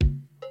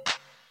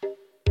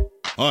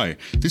Hi,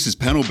 this is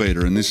Panel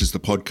Beater and this is the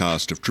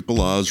podcast of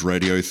Triple R's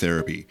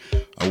Radiotherapy,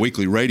 a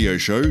weekly radio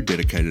show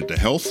dedicated to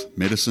health,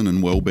 medicine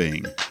and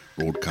well-being.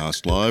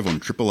 Broadcast live on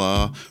Triple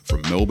R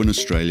from Melbourne,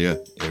 Australia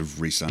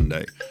every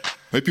Sunday.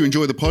 Hope you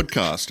enjoy the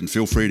podcast and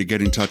feel free to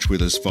get in touch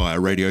with us via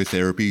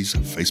Radiotherapy's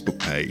Facebook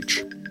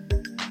page.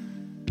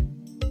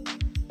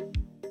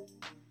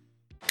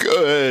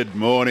 Good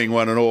morning,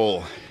 one and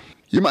all.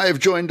 You may have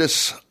joined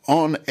us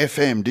on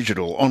FM,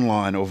 digital,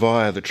 online or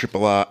via the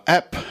Triple R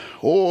app,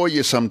 or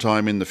you're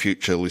sometime in the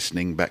future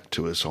listening back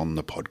to us on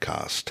the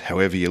podcast.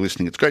 However you're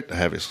listening, it's great to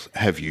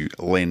have you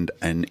lend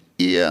an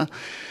ear,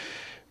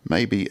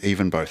 maybe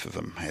even both of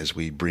them, as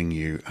we bring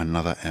you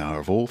another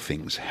hour of all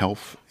things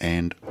health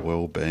and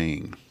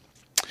well-being.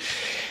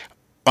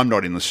 I'm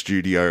not in the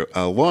studio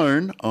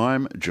alone.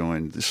 I'm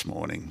joined this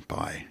morning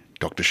by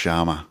Dr.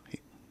 Sharma.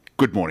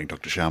 Good morning,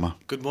 Dr. Sharma.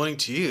 Good morning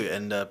to you,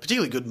 and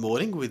particularly good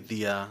morning with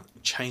the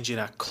change in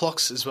our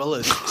clocks as well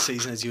as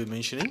season, as you were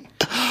mentioning.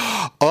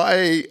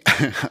 I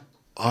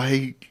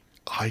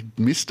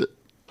missed it.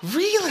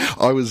 Really?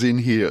 I was in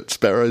here at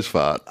Sparrow's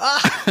Fart.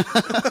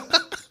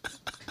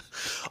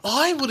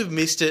 I would have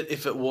missed it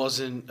if it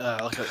wasn't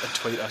like a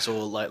tweet I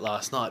saw late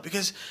last night,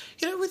 because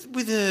you know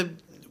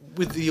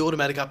with the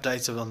automatic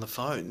updates on the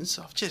phones,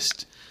 I've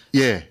just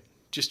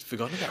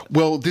forgotten about it.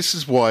 Well, this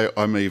is why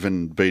I'm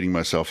even beating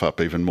myself up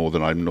even more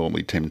than I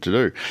normally tend to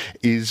do,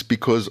 is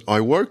because I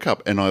woke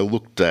up and I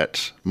looked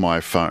at my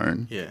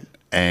phone,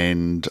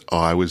 and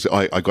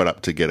I got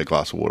up to get a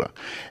glass of water,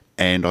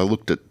 and I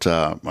looked at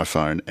my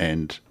phone,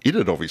 and it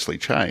had obviously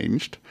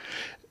changed.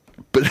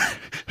 But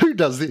who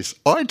does this?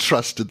 I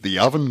trusted the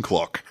oven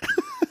clock.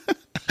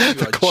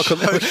 The clock on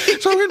the,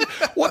 so I went,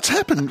 what's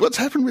happened? What's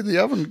happened with the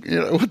oven? You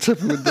know, what's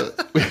happened with the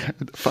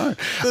phone?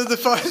 The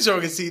phone's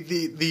wrong. See,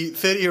 the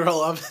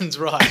 30-year-old oven's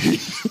right.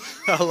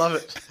 I love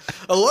it.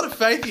 A lot of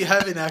faith you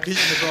have in our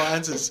kitchen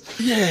appliances.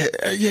 Yeah.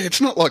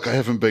 It's not like I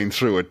haven't been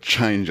through a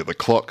change of the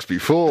clocks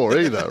before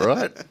either,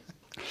 right?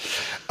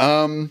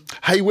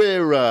 Hey,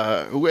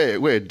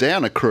 we're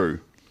down a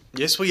crew.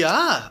 Yes, we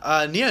are.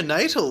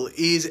 Neonatal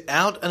is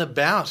out and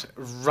about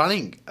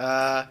running,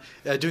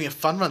 doing a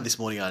fun run this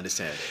morning, I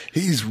understand.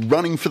 He's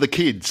running for the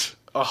kids.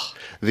 Oh.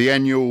 The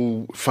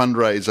annual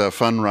fundraiser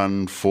fun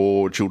run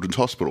for Children's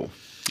Hospital.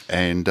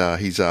 And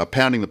he's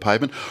pounding the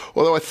pavement.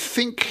 Although I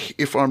think,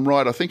 if I'm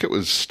right, I think it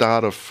was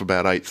start off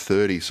about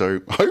 8:30.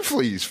 So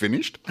hopefully he's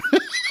finished.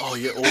 Oh,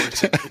 yeah. Or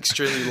it's an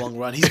extremely long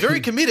run. He's very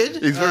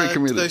committed. He's very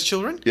committed to those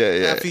children.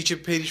 Yeah. Our future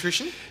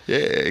paediatrician.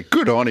 Yeah,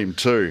 good on him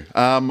too.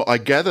 I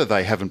gather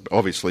they haven't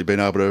obviously been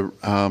able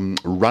to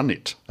run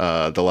it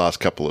the last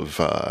couple of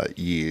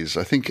years.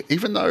 I think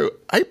even though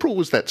April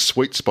was that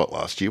sweet spot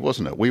last year,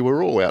 wasn't it? We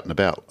were all out and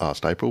about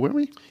last April, weren't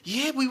we?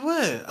 Yeah, we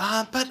were.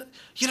 But,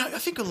 you know, I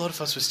think a lot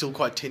of us were still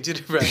quite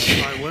tentative around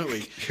the time, weren't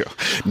we?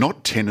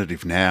 Not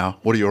tentative now.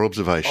 What are your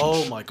observations?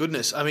 Oh, my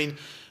goodness. I mean,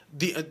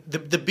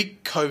 the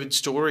big COVID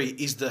story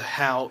is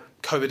how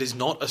COVID is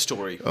not a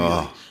story, really.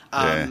 Oh,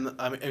 yeah.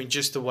 I mean,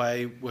 just the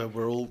way where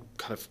we're all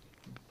kind of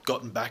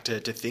gotten back to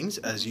things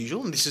as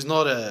usual. And this is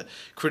not a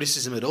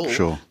criticism at all.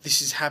 Sure.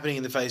 This is happening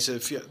in the face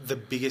of the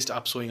biggest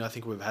upswing I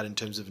think we've had in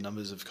terms of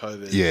numbers of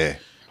COVID. Yeah.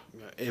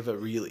 Ever,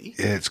 really.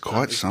 Yeah, it's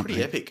quite something.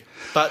 Pretty epic.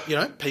 But, you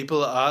know,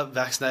 people are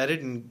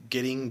vaccinated and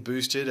getting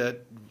boosted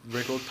at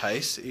record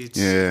pace. It's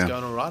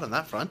going all right on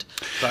that front.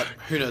 But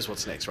who knows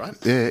what's next, right?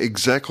 Yeah,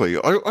 exactly.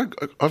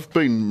 I've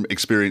been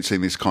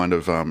experiencing this kind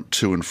of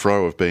to and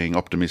fro of being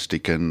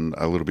optimistic and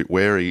a little bit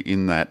wary,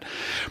 in that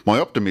my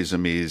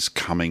optimism is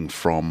coming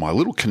from my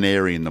little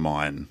canary in the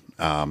mine.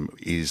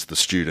 Is the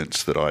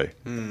students that I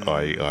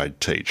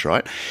teach,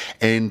 right?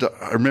 And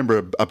I remember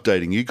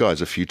updating you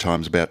guys a few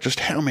times about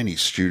just how many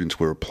students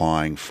were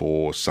applying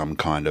for some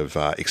kind of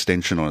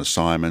extension on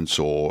assignments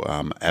or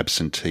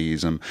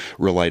absenteeism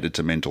related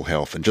to mental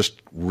health, and just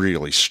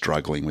really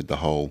struggling with the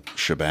whole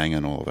shebang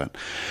and all of that.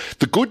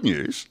 The good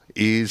news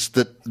is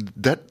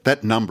that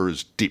number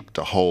has dipped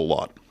a whole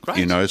lot. Great.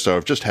 You know, so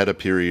I've just had a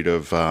period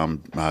of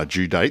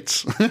due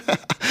dates,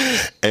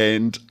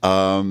 and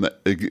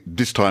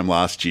this time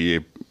last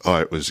year,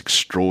 it was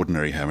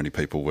extraordinary how many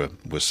people were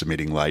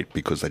submitting late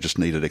because they just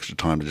needed extra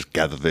time to just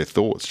gather their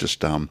thoughts,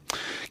 just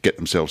get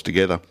themselves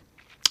together.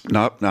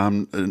 No,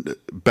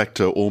 back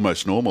to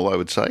almost normal, I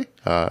would say,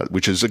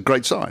 which is a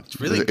great sign. It's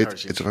really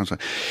encouraging. It's a fun sign.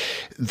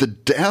 The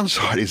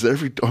downside is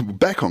I'm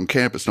back on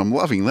campus and I'm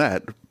loving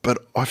that, but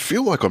I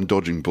feel like I'm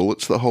dodging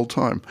bullets the whole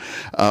time.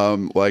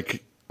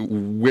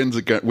 When's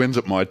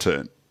it my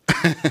turn?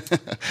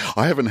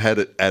 I haven't had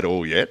it at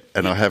all yet,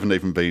 and I haven't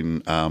even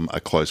been a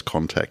close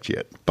contact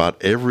yet.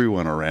 But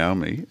everyone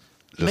around me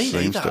just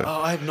seems neither. to.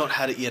 I have not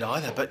had it yet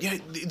either. But, you know,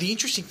 the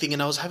interesting thing,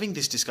 and I was having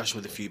this discussion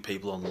with a few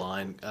people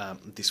online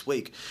this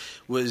week,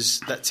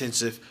 was that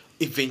sense of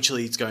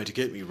eventually it's going to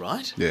get me,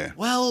 right? Yeah.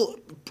 Well,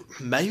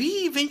 maybe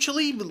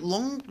eventually,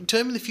 long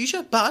term in the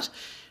future, but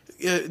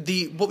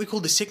what we call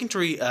the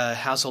secondary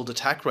household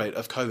attack rate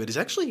of COVID is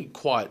actually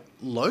quite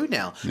low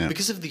now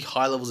because of the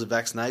high levels of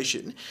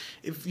vaccination.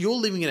 If you're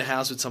living in a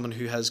house with someone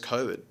who has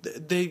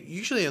COVID, they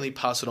usually only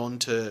pass it on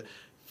to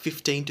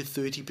 15 to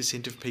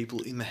 30% of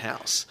people in the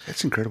house.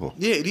 That's incredible.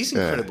 Yeah, it is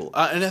incredible.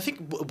 And I think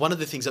one of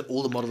the things that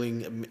all the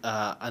modelling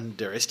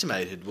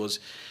underestimated was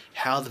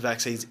how the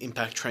vaccines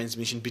impact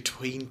transmission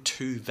between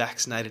two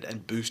vaccinated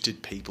and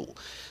boosted people.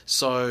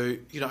 So,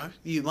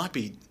 you might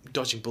be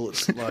dodging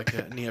bullets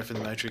like Neo from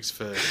the Matrix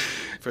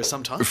for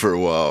some time. For a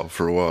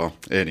while.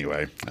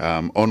 Anyway,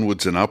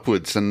 onwards and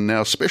upwards. And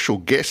our special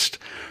guest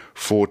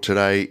for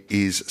today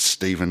is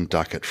Stephen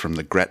Duckett from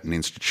the Grattan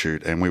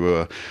Institute, and we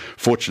were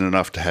fortunate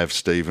enough to have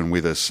Stephen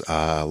with us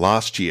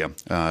last year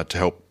to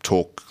help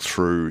talk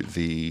through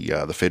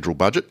the federal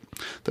budget.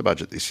 The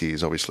budget this year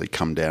has obviously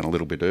come down a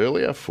little bit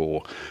earlier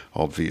for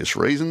obvious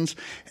reasons,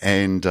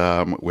 and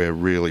we're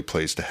really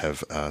pleased to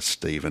have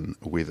Stephen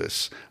with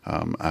us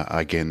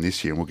again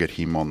this year, and we'll get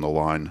him on the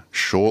line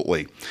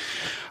shortly.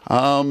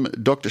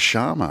 Dr.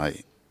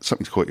 Sharma,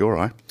 something's caught your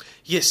eye.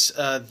 Yes,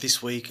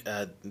 this week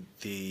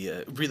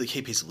the really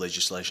key piece of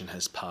legislation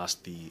has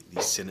passed the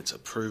Senate's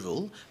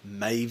approval,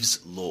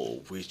 Maeve's Law,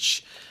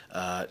 which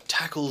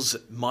tackles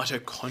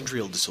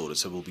mitochondrial disorder.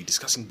 So we'll be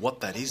discussing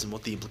what that is and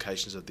what the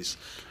implications of this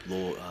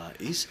law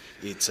is.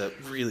 It's a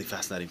really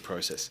fascinating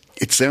process.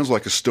 It sounds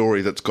like a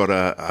story that's got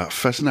a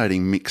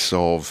fascinating mix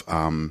of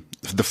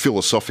the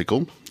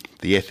philosophical,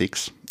 the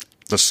ethics,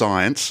 the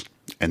science,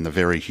 and the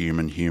very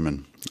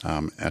human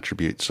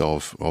attributes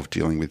of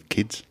dealing with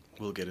kids.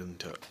 We'll get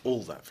into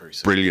all that very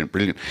soon.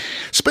 Brilliant.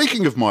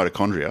 Speaking of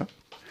mitochondria,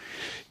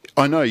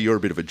 I know you're a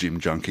bit of a gym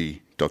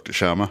junkie, Dr.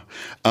 Sharma,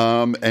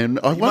 and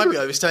I might be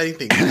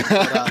overstating things.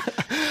 But,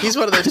 here's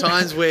one of those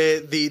times where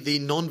the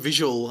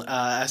non-visual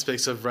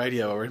aspects of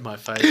radio are in my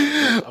favour.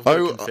 I've got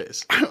to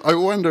confess. I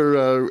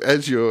wonder,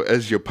 as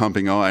you're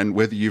pumping iron,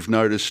 whether you've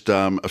noticed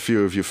a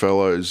few of your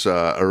fellows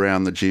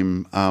around the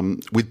gym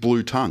with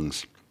blue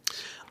tongues.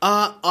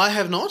 I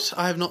have not.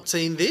 I have not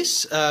seen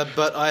this,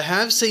 but I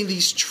have seen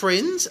these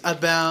trends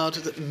about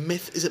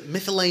is it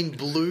methylene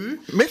blue?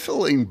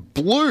 Methylene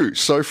blue.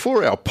 So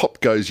for our Pop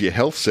Goes Your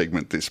Health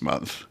segment this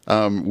month,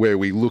 where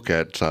we look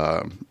at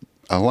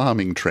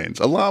alarming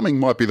trends. Alarming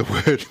might be the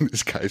word in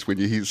this case when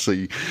you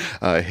see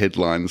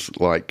headlines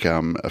like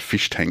a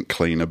fish tank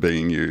cleaner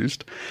being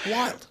used.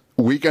 Wild.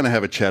 We're going to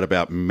have a chat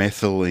about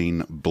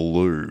methylene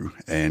blue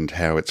and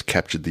how it's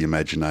captured the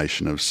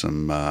imagination of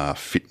some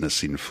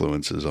fitness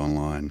influencers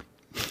online.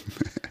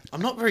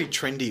 I'm not very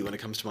trendy when it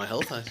comes to my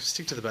health. I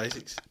stick to the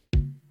basics.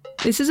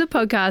 This is a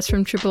podcast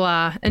from Triple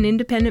R, an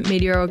independent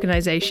media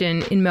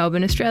organisation in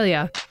Melbourne,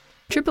 Australia.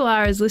 Triple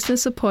R is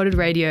listener-supported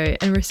radio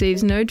and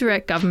receives no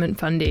direct government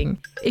funding.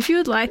 If you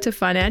would like to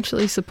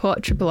financially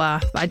support Triple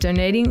R by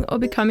donating or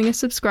becoming a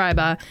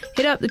subscriber,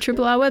 hit up the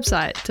Triple R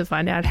website to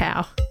find out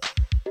how.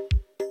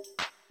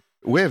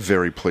 We're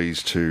very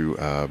pleased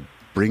to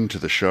bring to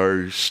the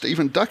show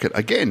Stephen Duckett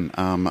again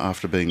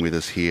after being with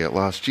us here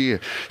last year.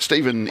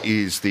 Stephen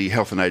is the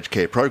Health and Aged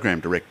Care Program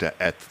Director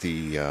at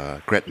the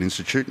Grattan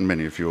Institute, and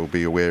many of you will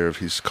be aware of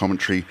his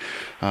commentary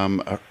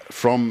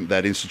from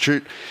that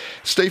institute.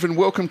 Stephen,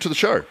 welcome to the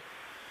show.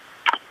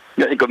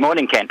 Good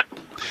morning, Kent.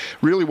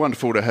 Really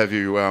wonderful to have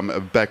you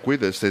back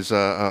with us. There's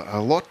a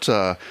lot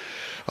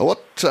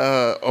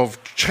of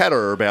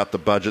chatter about the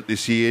budget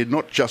this year,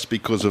 not just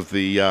because of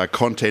the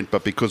content,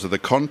 but because of the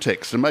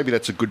context. And maybe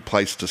that's a good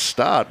place to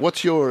start.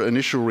 What's your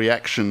initial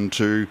reaction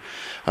to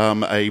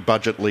a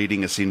budget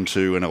leading us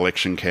into an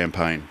election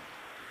campaign?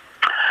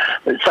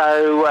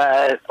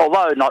 So,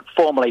 although not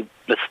formally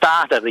the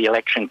start of the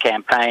election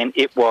campaign,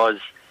 it was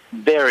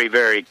very,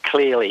 very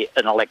clearly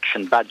an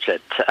election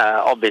budget.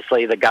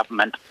 Obviously, the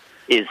government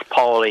is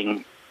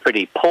polling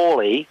pretty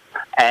poorly,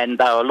 and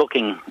they were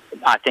looking,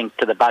 I think,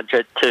 to the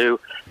budget to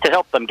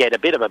help them get a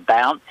bit of a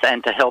bounce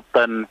and to help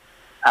them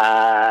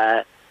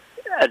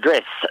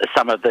address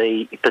some of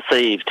the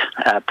perceived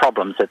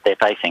problems that they're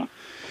facing.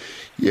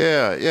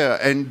 Yeah.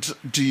 And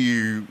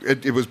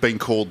it was being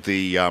called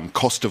the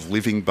cost of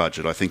living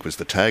budget, I think was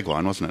the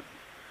tagline, wasn't it?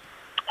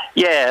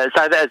 Yeah,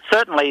 so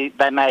certainly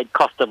they made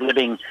cost of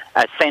living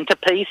a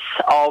centrepiece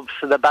of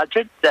the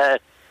budget,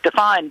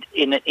 defined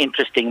in an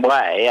interesting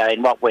way.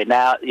 In what we're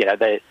now,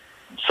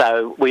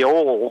 so we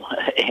all,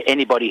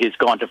 anybody who's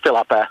gone to fill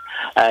up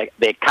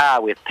their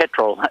car with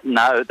petrol,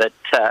 know that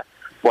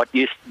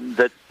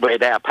that we're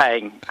now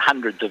paying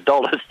hundreds of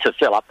dollars to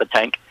fill up the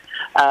tank.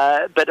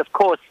 But of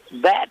course,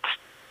 that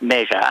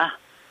measure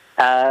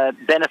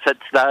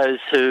benefits those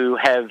who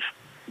have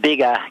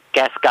bigger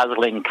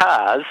gas-guzzling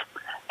cars.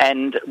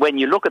 And when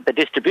you look at the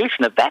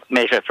distribution of that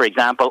measure, for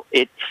example,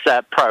 it's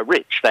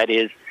pro-rich. That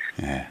is,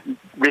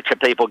 richer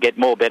people get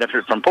more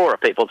benefit from poorer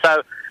people.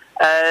 So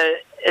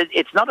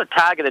it's not a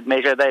targeted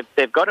measure.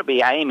 They've got to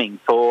be aiming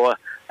for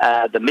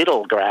the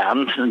middle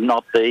ground,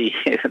 not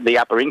the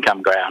upper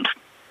income ground.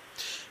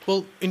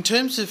 Well, in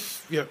terms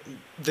of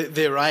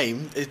their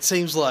aim, it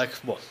seems like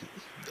what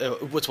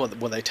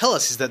they tell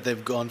us is that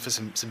they've gone for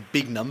some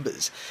big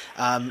numbers.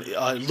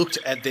 I looked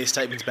at their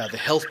statements about the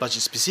health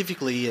budget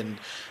specifically, and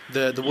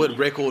the word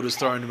record was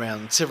thrown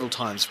around several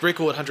times.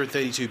 Record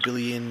 $132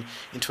 billion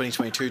in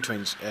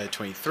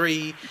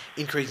 2022-23,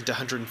 increasing to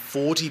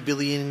 $140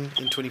 billion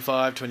in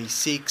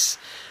 25-26.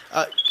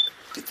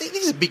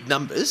 These are big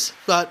numbers,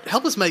 but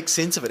help us make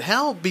sense of it.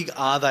 How big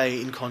are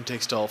they in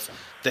context of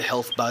the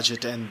health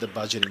budget and the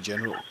budget in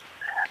general?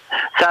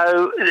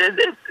 So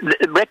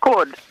the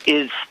record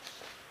is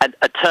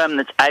a term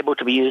that's able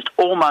to be used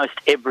almost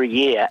every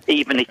year,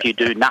 even if you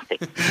do nothing.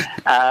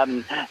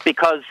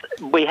 Because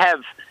we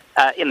have,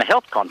 in the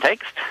health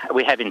context,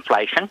 we have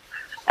inflation,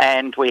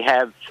 and we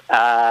have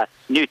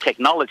new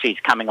technologies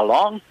coming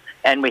along,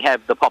 and we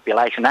have the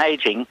population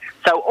ageing.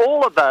 So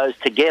all of those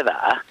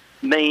together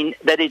mean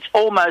that it's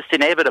almost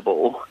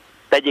inevitable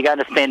that you're going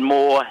to spend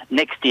more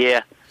next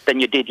year than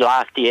you did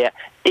last year,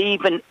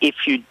 even if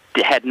you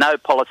had no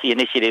policy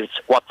initiatives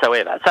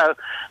whatsoever. So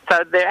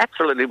they're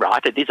absolutely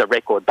right. It is a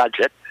record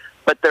budget,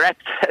 but they're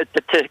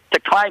to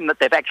claim that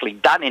they've actually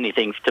done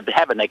anything to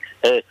have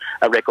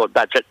a record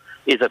budget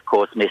is, of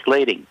course,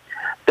 misleading.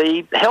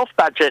 The health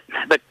budget,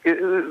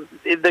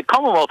 the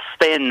Commonwealth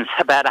spends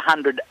about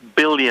 $100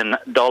 billion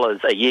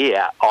a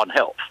year on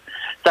health.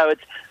 So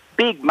it's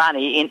big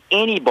money in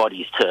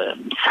anybody's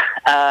terms.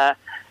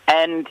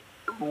 And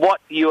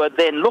what you are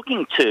then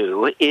looking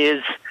to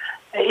is,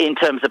 in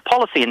terms of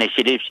policy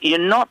initiatives, you're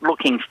not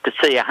looking to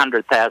see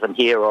 100,000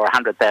 here or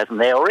 100,000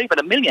 there, or even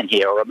 1 million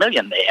here or 1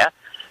 million there,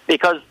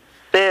 because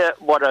they're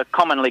what are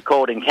commonly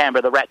called in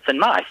Canberra the rats and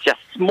mice, just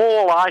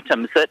small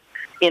items that,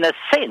 in a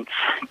sense,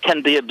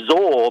 can be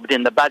absorbed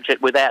in the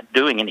budget without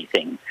doing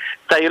anything.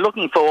 So you're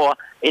looking for,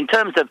 in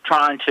terms of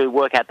trying to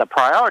work out the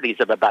priorities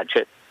of a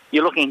budget,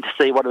 you're looking to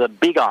see what are the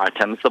big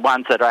items, the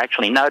ones that are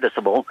actually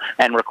noticeable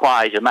and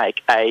require you to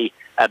make a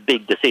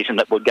big decision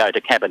that would go to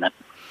Cabinet.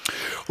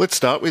 Let's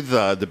start with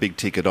the big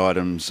ticket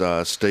items,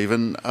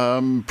 Stephen.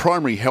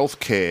 Primary health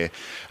care.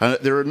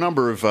 There are a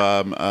number of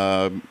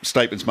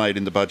statements made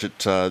in the budget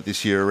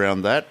this year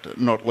around that,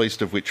 not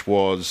least of which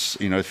was,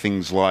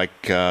 things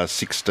like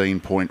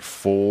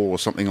 16.4 or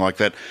something like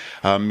that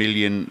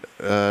million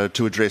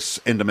to address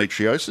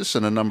endometriosis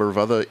and a number of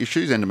other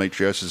issues.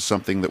 Endometriosis is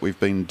something that we've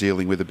been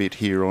dealing with a bit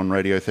here on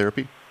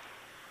Radiotherapy.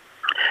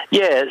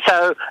 Yeah,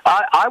 so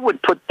I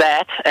would put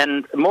that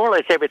and more or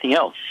less everything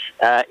else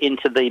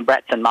into the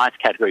rats and mice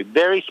category.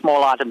 Very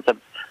small items of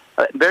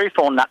very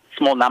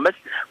small numbers.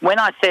 When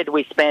I said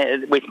we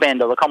spend,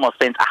 or the Commonwealth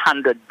spends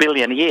 $100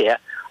 billion a year,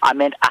 I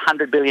meant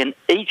 $100 billion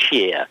each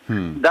year.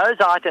 Those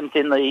items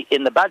in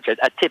the budget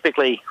are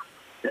typically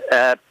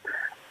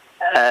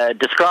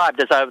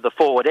described as over the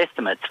forward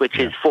estimates, which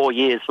is 4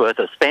 years' worth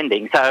of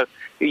spending. So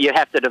you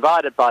have to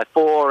divide it by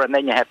 4, and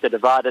then you have to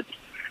divide it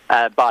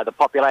by the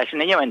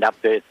population, and you end up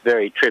with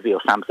very trivial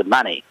sums of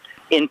money.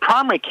 In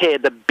primary care,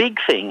 the big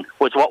thing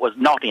was what was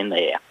not in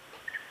there.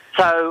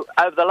 So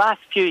over the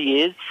last few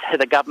years,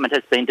 the government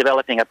has been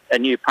developing a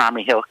new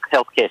primary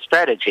healthcare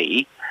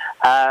strategy,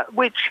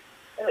 which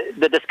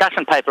the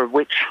discussion paper of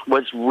which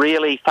was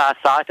really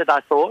far-sighted, I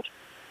thought,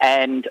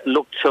 and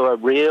looked to a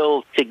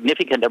really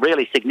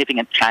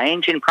significant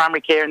change in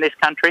primary care in this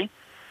country.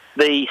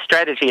 The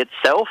strategy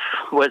itself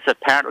was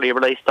apparently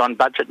released on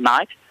budget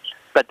night,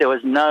 but there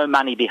was no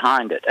money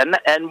behind it.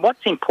 And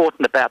what's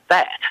important about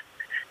that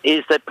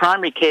is that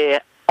primary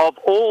care, of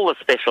all the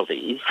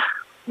specialties,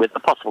 with the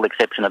possible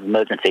exception of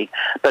emergency,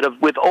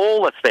 but with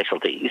all the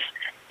specialties,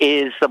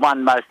 is the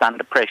one most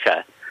under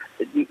pressure.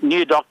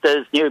 New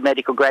doctors, new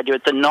medical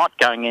graduates are not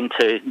going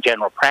into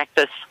general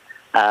practice.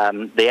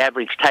 The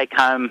average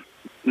take-home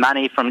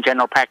money from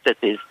general practice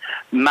is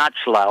much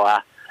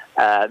lower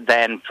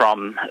than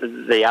from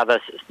the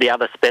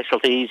other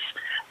specialties.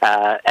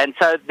 And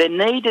so there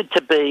needed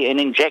to be an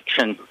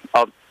injection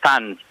of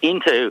funds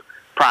into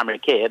primary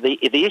care.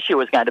 The issue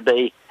was going to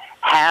be,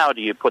 how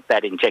do you put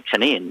that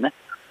injection in?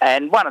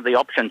 And one of the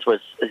options was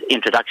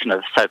introduction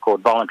of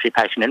so-called voluntary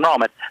patient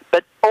enrolment.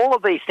 But all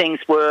of these things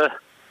were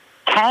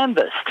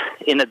canvassed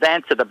in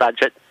advance of the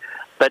budget,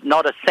 but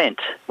not a cent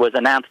was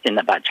announced in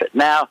the budget.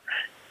 Now,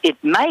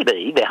 it may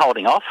be they're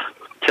holding off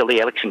till the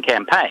election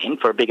campaign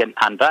for a big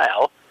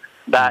unveil,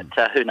 but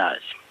who knows?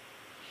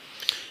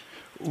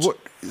 What?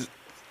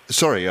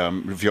 Sorry,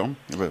 Vion.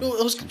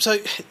 So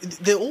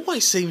there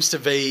always seems to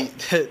be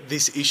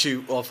this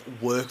issue of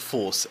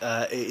workforce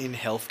in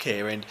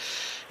healthcare, and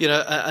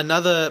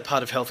another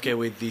part of healthcare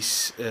where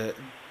this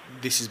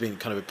has been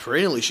kind of a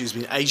perennial issue has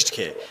been aged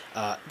care,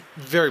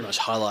 very much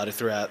highlighted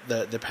throughout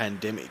the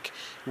pandemic,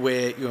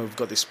 where we've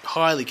got this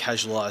highly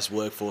casualised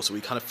workforce that we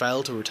kind of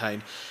fail to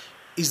retain.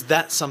 Is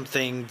that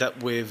something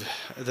that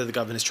the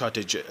government has tried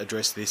to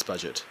address this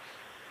budget?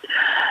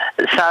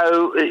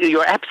 So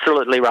you're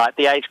absolutely right.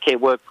 The aged care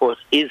workforce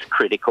is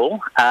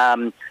critical.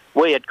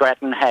 We at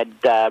Grattan had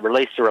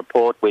released a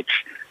report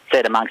which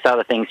said, amongst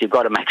other things, you've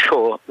got to make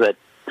sure that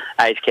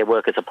aged care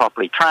workers are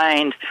properly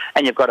trained,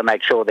 and you've got to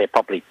make sure they're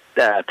properly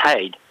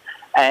paid.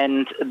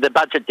 And the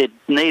budget did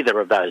neither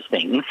of those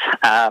things.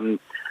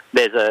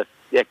 There's a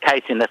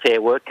case in the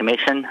Fair Work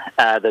Commission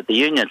that the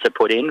unions have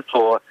put in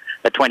for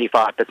a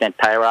 25%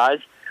 pay rise.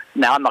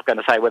 Now, I'm not going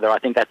to say whether I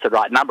think that's the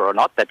right number or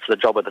not. That's the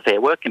job of the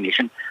Fair Work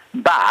Commission.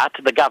 But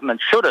the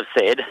government should have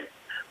said,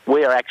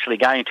 we're actually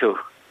going to,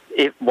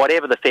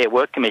 whatever the Fair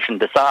Work Commission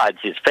decides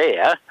is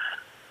fair,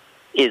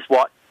 is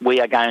what we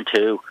are going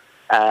to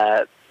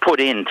put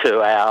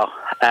into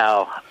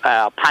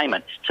our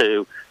payments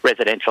to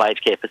residential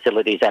aged care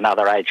facilities and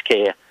other aged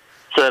care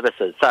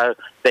services. So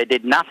they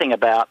did nothing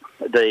about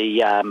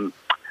the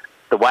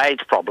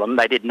wage problem.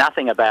 They did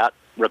nothing about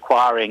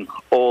requiring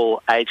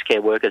all aged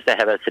care workers to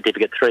have a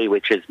Certificate 3,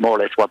 which is more or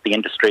less what the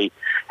industry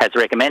has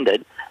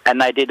recommended.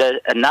 And they did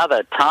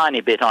another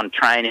tiny bit on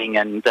training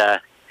and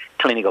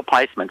clinical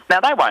placements. Now,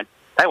 they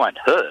won't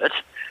hurt.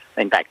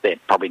 In fact, they're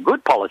probably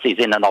good policies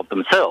in and of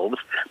themselves,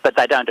 but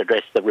they don't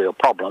address the real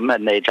problem,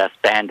 and they're just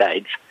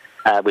Band-Aids,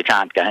 which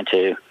aren't going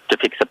to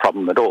fix the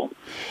problem at all.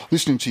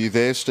 Listening to you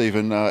there,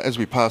 Stephen, as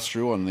we pass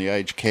through on the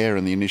aged care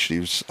and the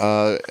initiatives,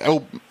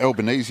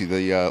 Albanese,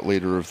 the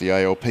leader of the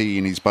ALP,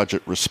 in his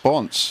budget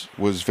response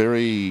was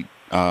very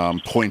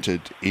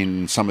pointed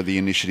in some of the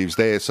initiatives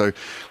there. So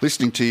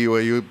listening to you,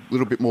 are you a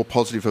little bit more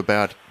positive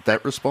about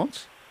that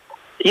response?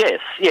 Yes.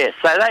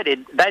 So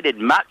they did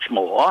much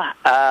more.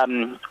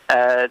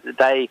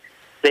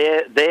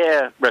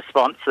 Their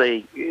response,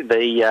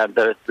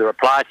 the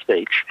reply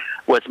speech,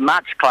 was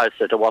much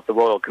closer to what the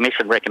Royal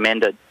Commission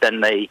recommended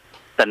than the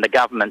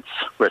government's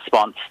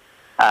response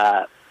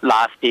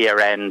last year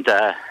and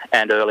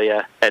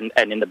earlier and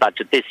in the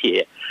budget this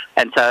year.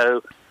 And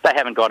so they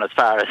haven't gone as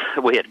far as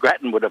we at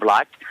Grattan would have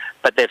liked,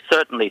 but they've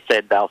certainly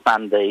said they'll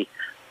fund the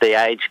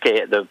aged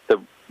care, the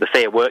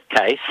Fair Work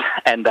case,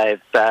 and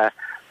they've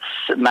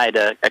made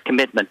a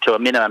commitment to a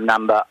minimum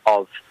number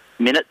of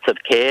minutes of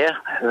care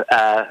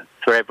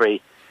for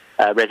every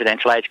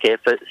residential aged care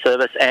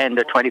service and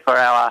a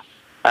 24-hour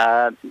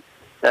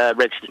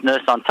registered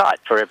nurse on site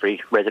for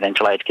every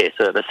residential aged care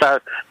service. So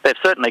they've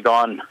certainly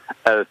gone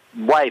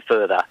way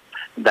further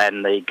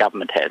than the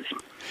government has.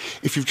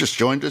 If you've just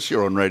joined us,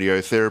 you're on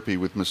Radiotherapy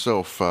with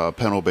myself,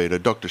 panel beater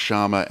Dr.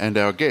 Sharma, and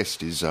our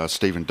guest is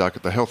Stephen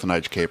Duckett, the Health and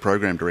Aged Care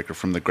Program Director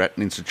from the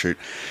Grattan Institute,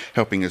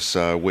 helping us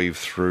weave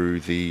through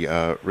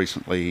the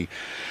recently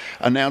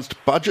announced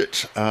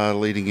budget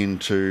leading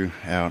into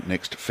our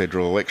next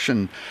federal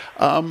election.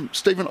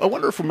 Stephen, I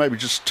wonder if we'll maybe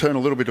just turn a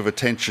little bit of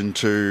attention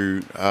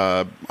to,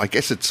 I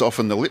guess it's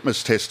often the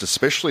litmus test,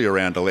 especially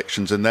around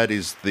elections, and that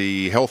is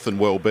the health and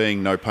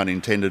well-being, no pun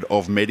intended,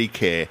 of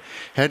Medicare.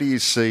 How do you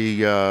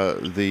see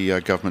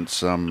the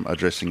government's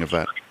addressing of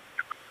that?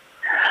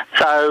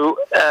 So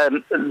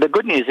the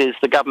good news is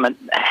the government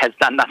has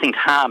done nothing to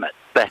harm it.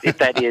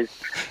 That is,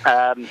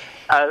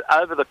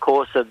 over the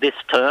course of this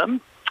term,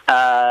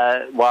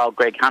 while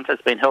Greg Hunt has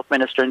been Health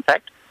Minister, in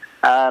fact,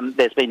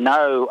 there's been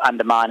no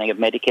undermining of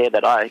Medicare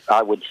that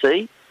I would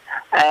see,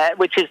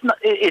 which is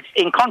it's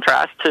in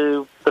contrast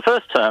to the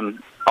first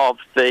term of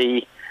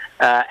the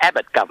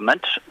Abbott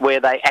government, where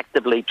they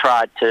actively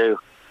tried to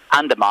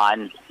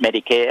undermine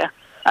Medicare,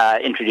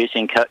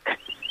 introducing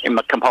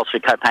compulsory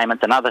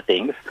co-payments and other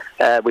things,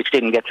 which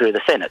didn't get through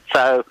the Senate.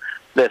 So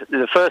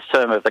the first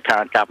term of the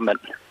current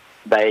government,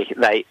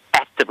 they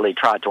actively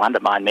tried to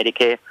undermine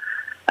Medicare.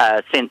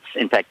 Since,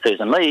 in fact,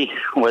 Susan Lee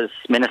was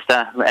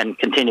minister and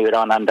continued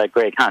on under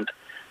Greg Hunt,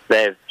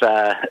 they've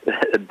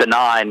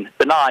benign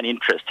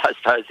interest, I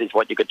suppose, is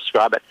what you could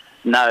describe it.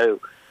 No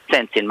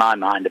sense in my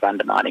mind of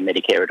undermining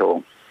Medicare at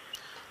all.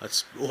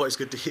 That's always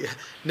good to hear.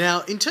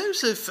 Now, in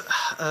terms of,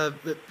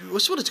 we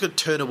just wanted to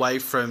turn away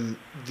from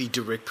the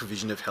direct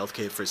provision of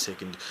healthcare for a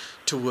second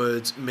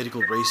towards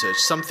medical research,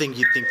 something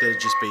you'd think there'd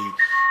just be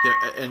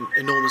an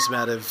enormous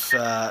amount of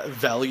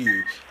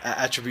value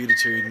attributed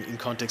to in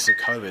context of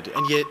COVID.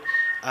 And yet,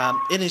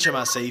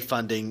 NHMRC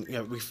funding,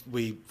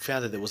 we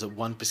found that there was a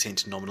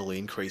 1% nominal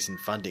increase in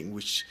funding,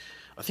 which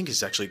I think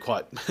is actually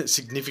quite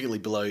significantly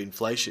below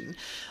inflation.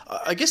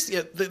 I guess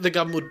the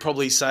government would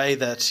probably say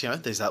that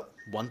there's that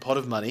one pot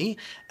of money,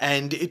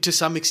 and to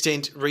some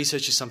extent,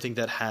 research is something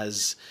that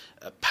has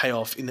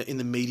payoff in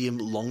the medium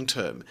long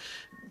term.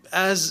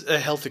 As a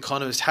health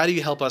economist, how do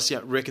you help us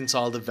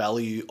reconcile the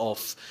value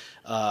of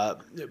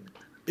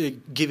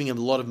giving a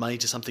lot of money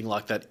to something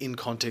like that in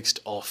context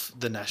of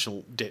the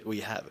national debt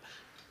we have?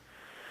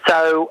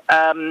 So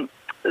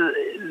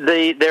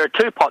there are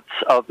two pots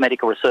of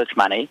medical research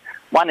money.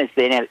 One is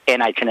the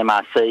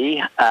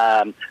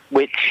NHMRC,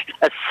 which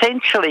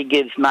essentially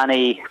gives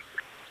money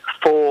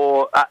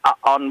for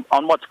on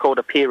what's called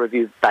a peer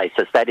review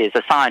basis. That is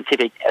a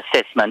scientific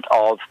assessment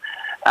of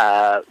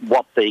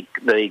what the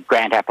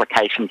grant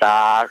applications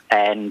are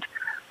and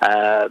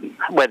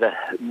whether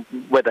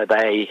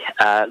they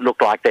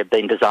look like they've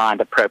been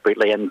designed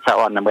appropriately and so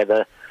on, and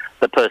whether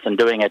the person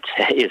doing it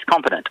is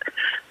competent.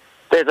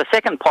 There's a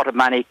second pot of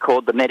money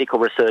called the Medical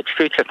Research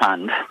Future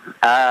Fund,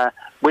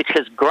 which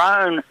has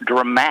grown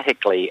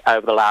dramatically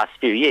over the last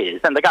few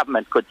years. And the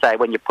government could say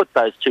when you put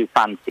those two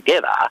funds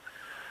together,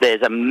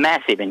 there's a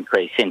massive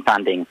increase in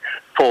funding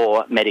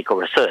for medical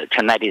research,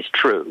 and that is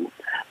true.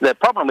 The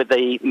problem with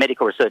the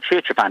Medical Research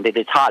Future Fund is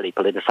it's highly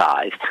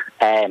politicised,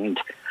 and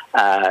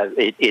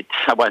it's,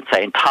 I won't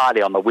say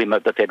entirely on the whim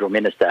of the Federal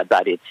Minister,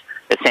 but it's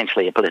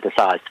essentially a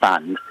politicised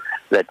fund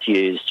that's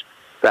used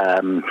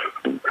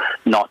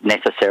not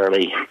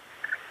necessarily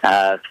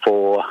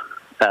for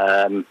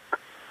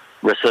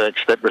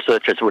research that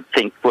researchers would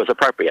think was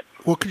appropriate.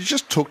 Well, could you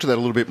just talk to that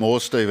a little bit more,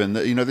 Stephen?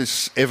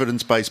 This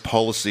evidence-based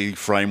policy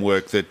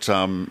framework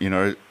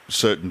that,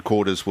 certain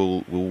quarters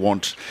will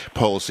want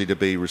policy to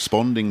be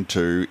responding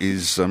to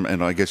is,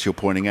 and I guess you're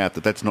pointing out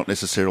that that's not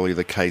necessarily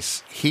the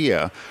case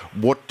here.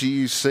 What do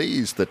you see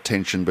is the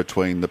tension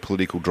between the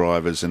political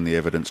drivers and the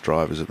evidence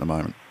drivers at the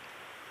moment?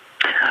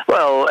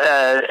 Well,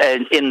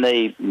 in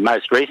the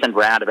most recent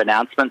round of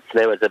announcements,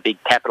 there was a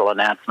big capital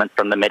announcement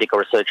from the Medical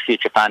Research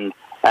Future Fund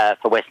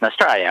for Western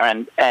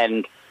Australia,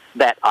 and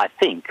that, I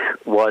think,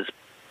 was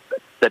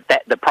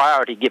that the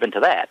priority given to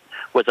that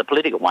was a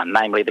political one,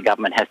 namely the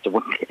government has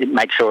to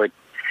make sure it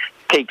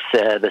keeps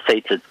the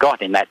seats it's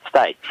got in that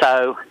state.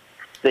 So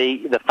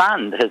the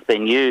fund has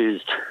been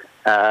used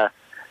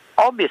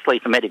obviously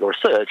for medical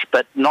research,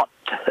 but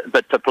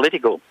for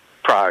political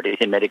priorities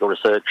in medical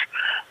research,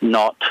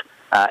 not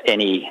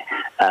any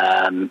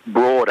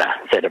broader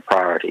set of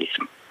priorities.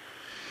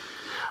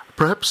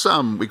 Perhaps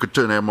we could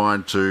turn our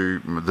mind to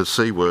the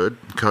C word,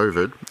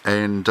 COVID,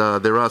 and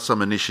there are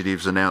some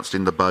initiatives announced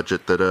in the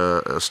budget that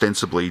are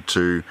ostensibly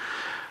to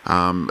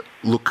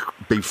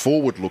be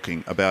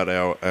forward-looking about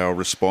our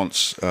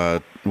response,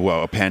 a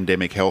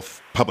pandemic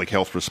public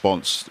health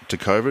response to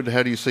COVID.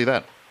 How do you see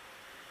that?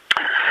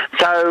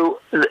 So,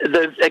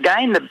 it's,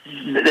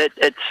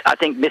 I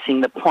think,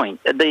 missing the point.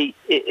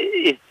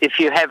 If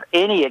you have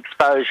any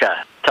exposure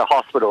to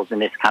hospitals in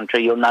this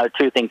country, you'll know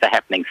two things are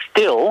happening.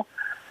 Still,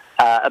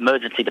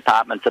 emergency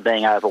departments are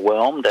being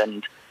overwhelmed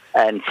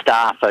and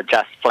staff are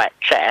just flat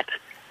chat.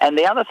 And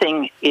the other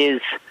thing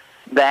is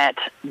that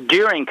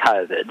during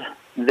COVID,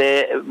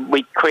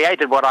 we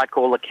created what I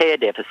call a care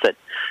deficit.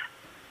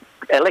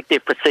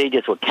 Elective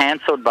procedures were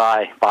cancelled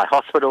by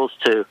hospitals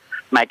to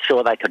make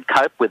sure they could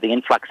cope with the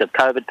influx of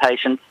COVID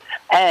patients,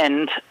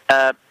 and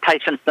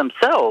patients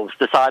themselves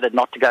decided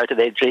not to go to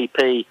their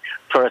GP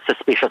for a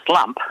suspicious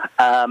lump.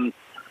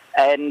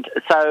 And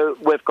so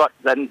we've got,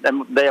 and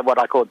they're what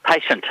I call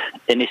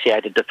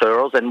patient-initiated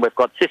deferrals, and we've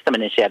got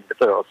system-initiated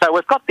deferrals. So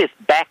we've got this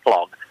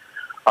backlog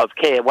of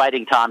care,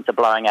 waiting times are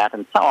blowing out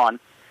and so on.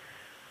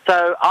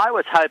 So I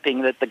was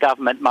hoping that the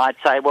government might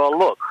say, well,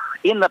 look,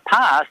 in the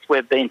past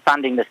we've been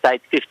funding the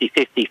states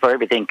 50-50 for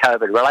everything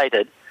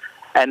COVID-related,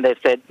 and they've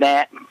said,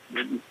 nah,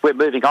 we're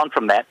moving on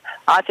from that.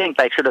 I think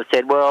they should have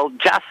said, well,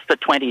 just for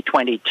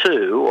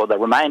 2022 or the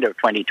remainder of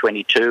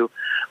 2022,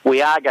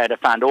 we are going to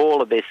fund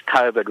all of this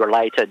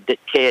COVID-related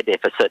care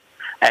deficit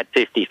at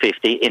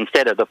 50-50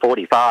 instead of the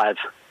 55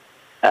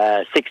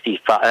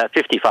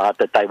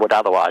 that they would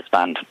otherwise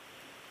fund.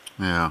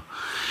 Yeah.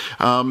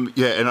 And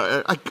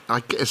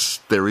I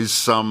guess there is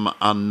some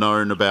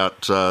unknown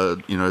about,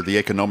 the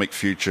economic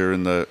future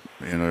in the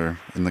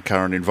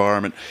current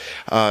environment.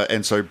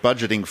 And so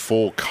budgeting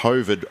for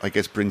COVID, I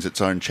guess, brings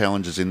its own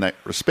challenges in that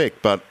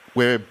respect. But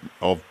we're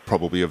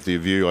probably of the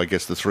view, I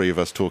guess the three of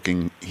us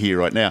talking here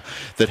right now,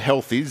 that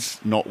health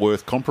is not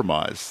worth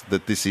compromise,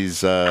 that this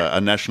is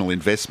a national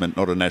investment,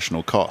 not a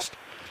national cost.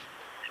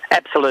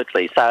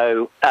 Absolutely.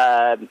 So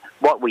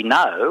what we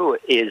know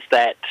is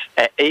that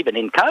even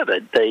in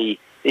COVID,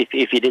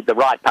 if you did the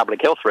right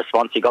public health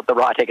response, you got the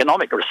right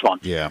economic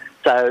response. Yeah.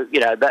 So,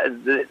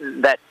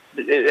 that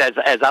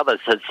as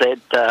others have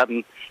said,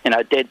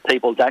 dead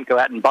people don't go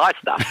out and buy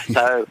stuff.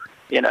 So,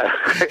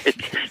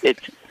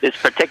 it's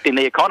protecting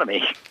the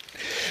economy.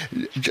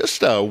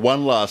 Just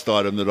one last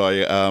item that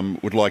I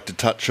would like to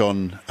touch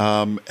on,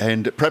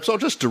 and perhaps I'll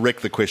just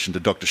direct the question to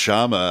Dr.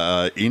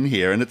 Sharma in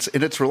here, and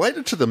it's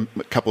related to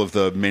a couple of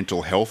the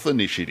mental health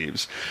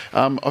initiatives.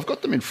 I've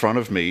got them in front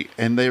of me,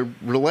 and they're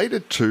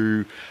related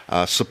to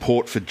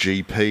support for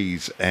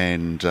GPs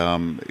and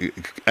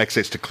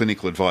access to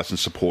clinical advice and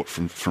support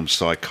from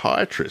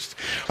psychiatrists.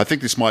 I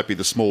think this might be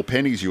the small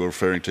pennies you were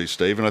referring to,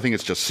 Steve, and I think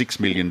it's just $6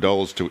 million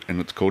and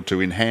it's called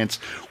to enhance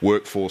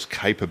workforce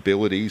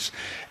capabilities.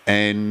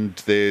 And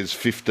there's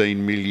 $15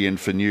 million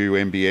for new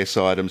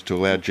MBS items to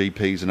allow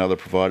GPs and other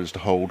providers to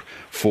hold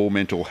 4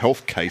 mental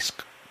health case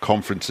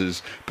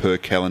conferences per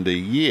calendar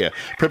year.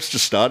 Perhaps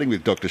just starting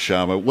with Dr.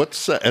 Sharma,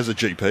 what's as a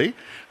GP,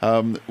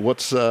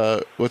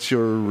 what's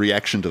your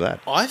reaction to that?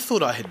 I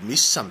thought I had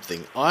missed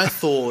something. I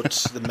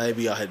thought that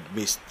maybe I had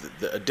missed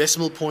a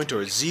decimal point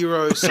or a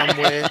zero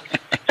somewhere.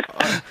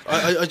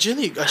 I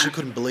genuinely actually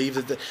couldn't believe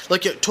that.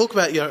 Talk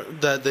about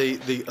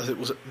the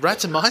was it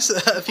rats and mice?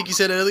 I think you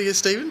said earlier,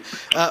 Stephen.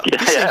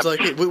 This seems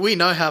like it. We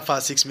know how far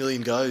 $6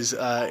 million goes in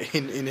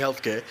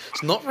healthcare.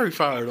 It's not very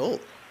far at all.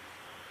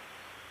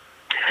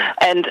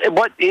 And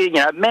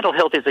mental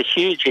health is a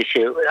huge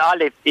issue. I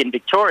live in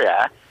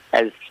Victoria,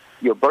 as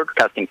you're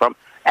broadcasting from,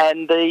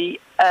 and the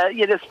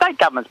state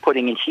government's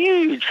putting in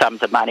huge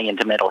sums of money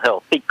into mental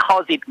health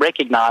because it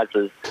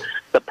recognises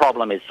the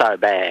problem is so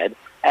bad.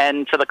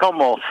 And for the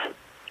Commonwealth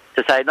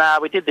to say, no,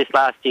 we did this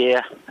last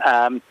year,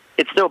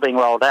 it's still being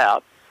rolled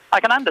out, I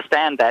can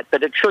understand that,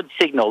 but it should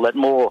signal that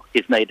more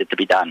is needed to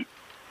be done.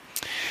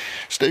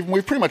 Stephen,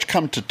 we've pretty much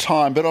come to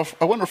time, but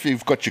I wonder if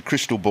you've got your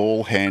crystal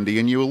ball handy,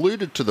 and you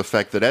alluded to the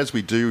fact that as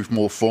we do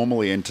more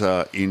formally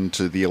enter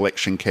into the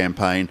election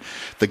campaign,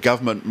 the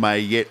government may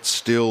yet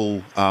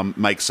still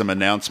make some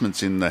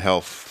announcements in the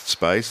health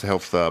space, the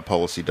health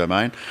policy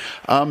domain.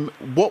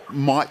 What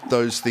might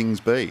those things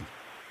be?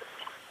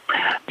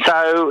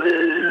 So,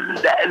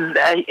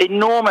 an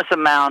enormous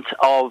amount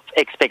of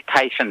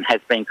expectation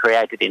has been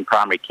created in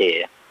primary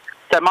care.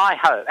 So my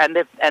hope, and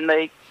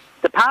the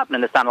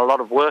department has done a lot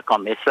of work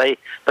on this. The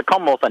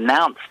Commonwealth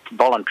announced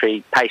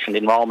voluntary patient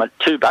enrolment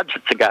 2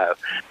 budgets ago.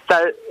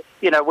 So,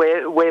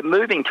 we're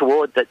moving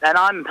towards it, and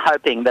I'm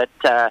hoping that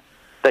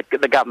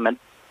the government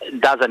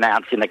does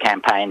announce in the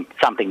campaign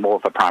something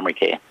more for primary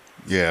care.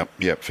 Yeah,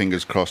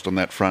 fingers crossed on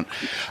that front.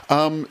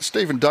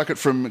 Stephen Duckett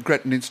from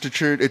Grattan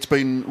Institute, it's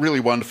been really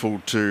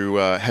wonderful to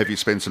have you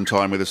spend some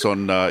time with us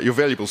on your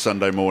valuable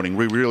Sunday morning.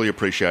 We really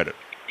appreciate it.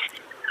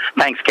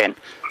 Thanks, Ken.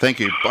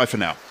 Thank you. Bye for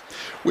now.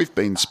 We've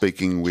been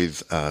speaking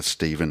with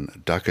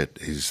Stephen Duckett,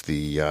 who's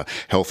the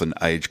Health and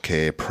Aged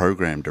Care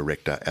Program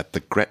Director at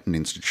the Grattan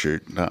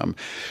Institute,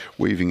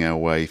 weaving our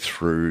way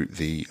through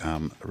the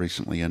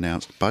recently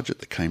announced budget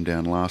that came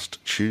down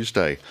last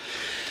Tuesday.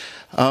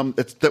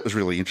 That was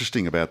really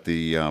interesting about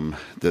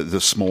the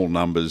small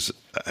numbers,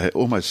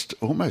 almost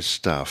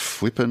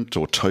flippant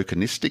or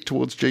tokenistic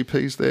towards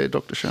GPs there,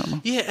 Dr. Sharma.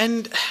 Yeah,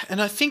 and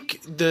I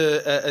think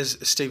as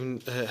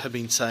Stephen had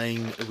been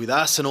saying with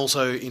us, and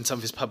also in some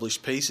of his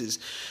published pieces,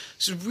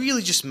 it's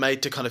really just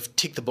made to kind of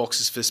tick the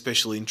boxes for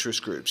special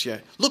interest groups.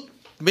 Yeah, look,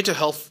 mental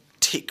health,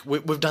 tick.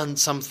 We've done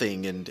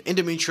something, and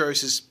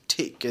endometriosis,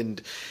 tick,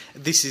 and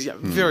this is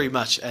very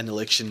much an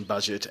election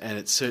budget, and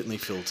it's certainly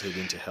filtered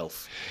into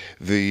health.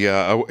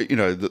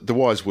 The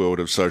wise world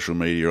of social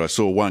media. I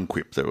saw one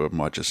quip that I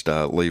might just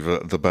leave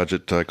the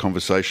budget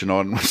conversation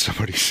on.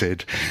 Somebody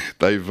said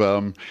they've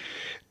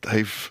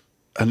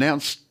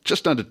announced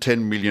just under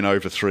 10 million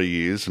over 3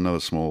 years, another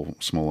small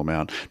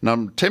amount.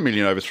 10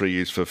 million over 3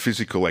 years for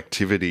physical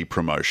activity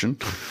promotion,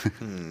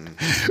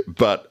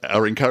 but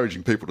are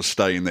encouraging people to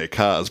stay in their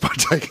cars by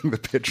taking the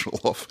petrol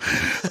off,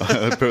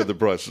 per the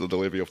price of the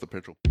levy off the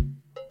petrol.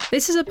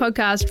 This is a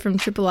podcast from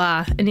Triple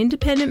R, an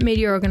independent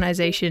media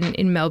organisation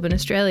in Melbourne,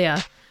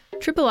 Australia.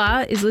 Triple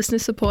R is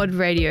listener-supported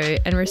radio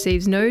and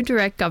receives no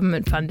direct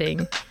government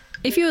funding.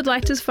 If you would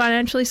like to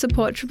financially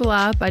support Triple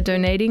R by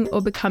donating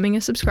or becoming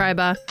a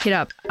subscriber, hit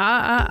up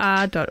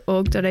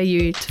rrr.org.au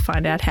to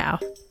find out how.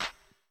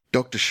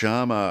 Dr.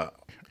 Sharma,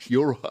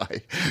 your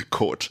eye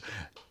caught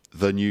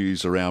the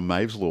news around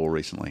Maeve's Law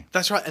recently.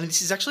 That's right, and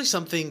this is actually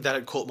something that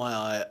had caught my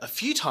eye a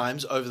few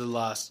times over the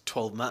last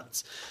 12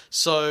 months.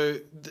 So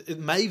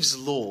Maeve's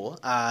Law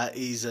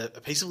is a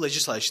piece of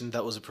legislation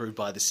that was approved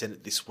by the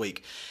Senate this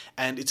week,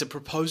 and it's a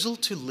proposal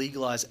to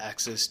legalise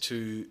access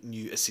to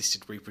new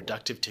assisted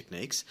reproductive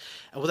techniques.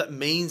 And what that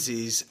means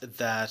is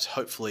that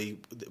hopefully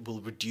it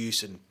will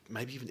reduce and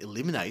maybe even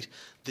eliminate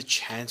the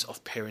chance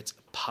of parents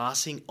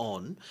passing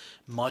on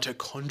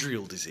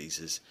mitochondrial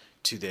diseases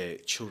to their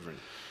children.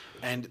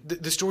 And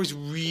the story is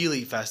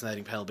really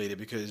fascinating, panel beater,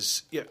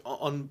 because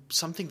on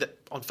something that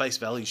on face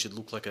value should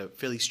look like a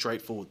fairly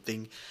straightforward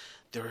thing,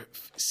 there are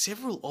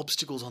several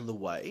obstacles on the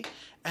way,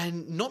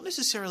 and not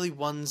necessarily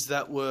ones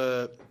that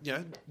were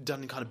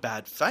done in kind of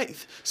bad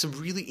faith. Some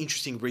really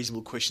interesting,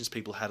 reasonable questions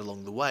people had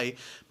along the way,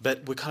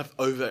 but we're kind of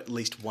over at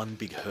least one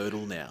big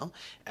hurdle now,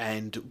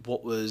 and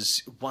what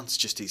was once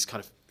just this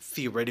kind of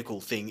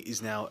theoretical thing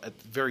is now at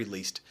the very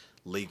least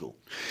legal.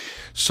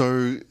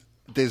 So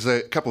there's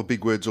a couple of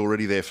big words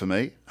already there for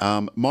me.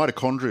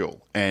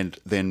 Mitochondrial and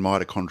then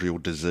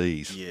mitochondrial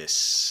disease.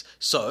 Yes.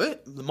 So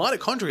the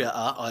mitochondria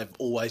are, I've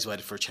always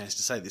waited for a chance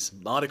to say this,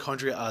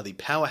 mitochondria are the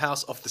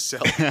powerhouse of the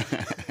cell.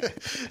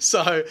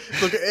 So,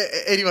 look,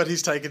 anyone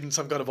who's taken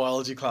some kind of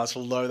biology class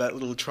will know that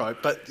little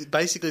trope. But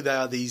basically they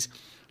are these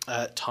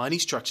tiny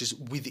structures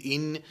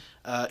within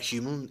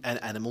human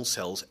and animal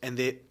cells, and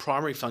their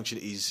primary function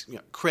is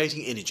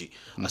creating energy,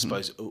 I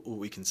suppose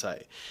we can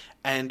say.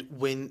 And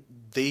when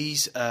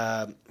these,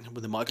 when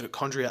the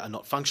mitochondria are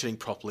not functioning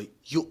properly,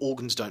 your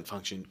organs don't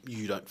function,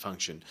 you don't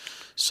function.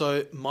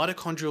 So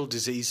mitochondrial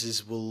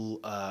diseases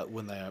will,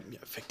 when they are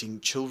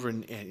affecting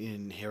children in an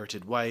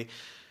inherited way,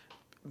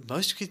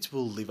 most kids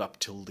will live up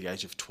till the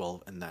age of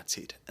 12, and that's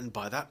it. And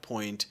by that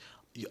point,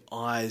 your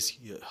eyes,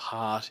 your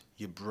heart,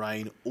 your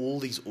brain, all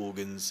these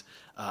organs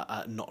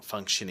are not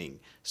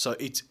functioning. So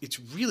it's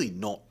really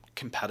not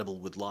compatible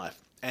with life.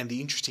 And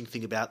the interesting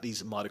thing about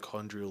these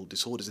mitochondrial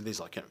disorders, and there's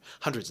like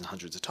hundreds and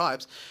hundreds of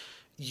types,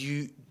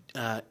 you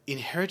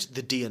inherit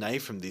the DNA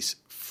from this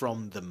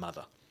from the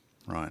mother.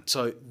 Right.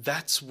 So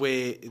that's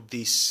where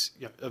this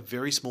a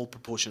very small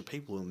proportion of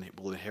people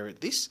will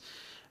inherit this,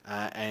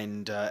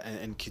 and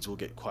kids will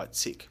get quite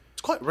sick.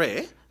 It's quite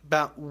rare.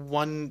 About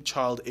one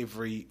child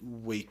every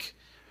week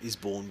is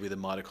born with a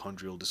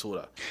mitochondrial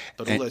disorder.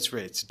 But although it's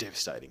rare, it's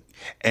devastating.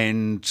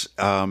 And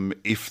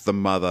if the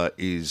mother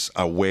is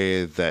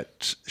aware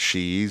that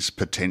she is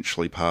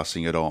potentially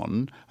passing it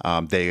on,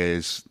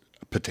 there's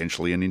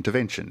potentially an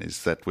intervention.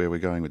 Is that where we're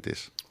going with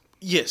this?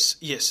 Yes.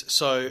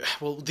 So,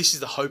 well, this is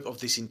the hope of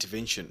this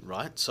intervention,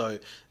 right? So,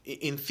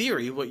 in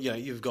theory,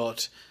 you've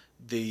got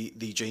the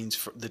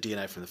genes, the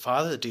DNA from the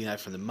father, the DNA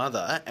from the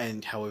mother,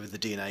 and however the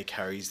DNA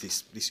carries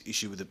this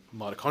issue with the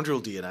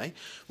mitochondrial DNA.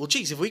 Well,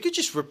 geez, if we could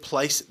just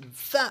replace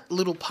that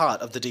little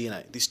part of the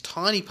DNA, this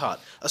tiny part,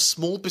 a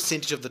small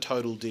percentage of the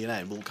total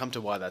DNA, and we'll come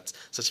to why that's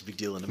such a big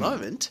deal in a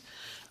moment.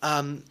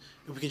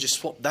 If we can just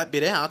swap that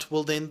bit out,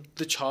 well, then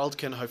the child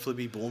can hopefully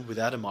be born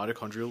without a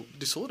mitochondrial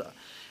disorder.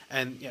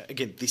 And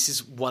again, this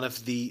is one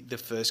of the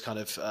first kind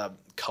of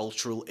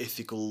cultural,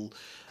 ethical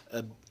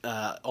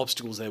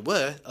obstacles there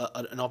were.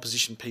 An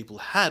opposition people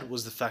had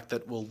was the fact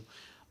that, well,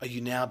 are you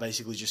now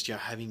basically just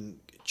having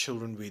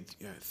children with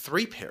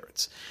 3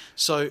 parents?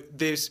 So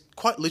there's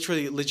quite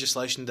literally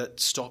legislation that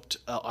stopped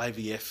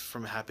IVF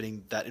from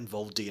happening that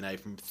involved DNA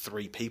from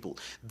 3 people.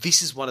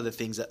 This is one of the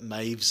things that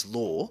Maeve's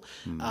law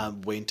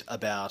went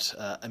about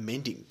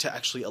amending to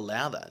actually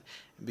allow that.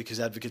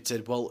 Because advocates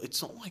said, well,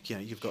 it's not like,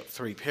 you've got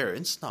 3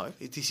 parents. No,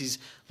 this is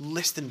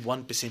less than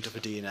 1% of a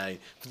DNA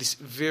for this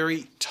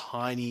very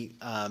tiny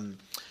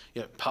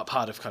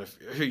part of kind of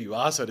who you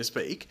are, so to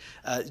speak,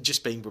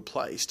 just being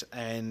replaced.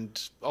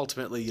 And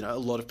ultimately, a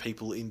lot of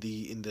people in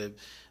the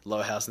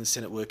lower house and the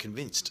Senate were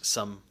convinced.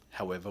 Some,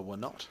 however, were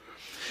not.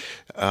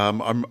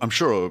 I'm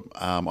sure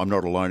I'm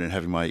not alone in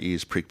having my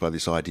ears pricked by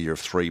this idea of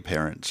 3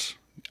 parents.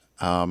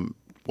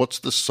 What's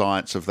the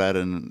science of that,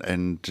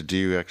 and do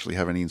you actually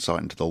have any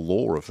insight into the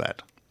law of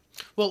that?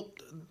 Well,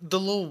 the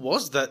law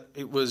was that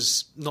it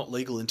was not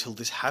legal until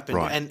this happened.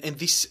 Right. And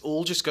this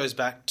all just goes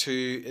back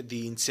to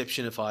the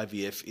inception of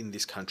IVF in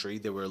this country.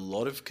 There were a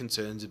lot of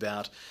concerns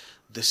about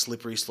the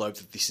slippery slope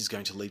that this is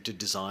going to lead to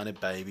designer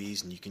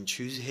babies, and you can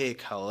choose hair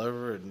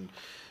colour and,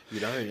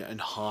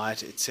 and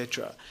height,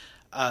 etc.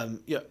 Right.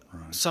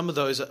 Some of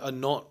those are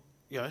not,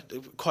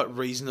 quite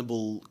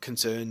reasonable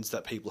concerns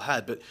that people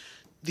had, but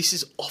this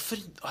is often,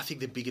 I think,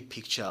 the bigger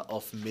picture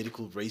of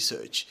medical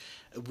research,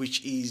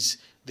 which is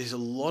there's a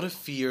lot of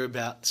fear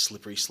about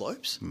slippery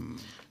slopes,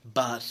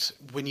 but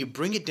when you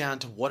bring it down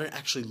to what it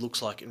actually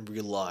looks like in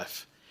real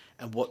life,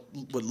 and what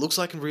it looks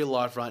like in real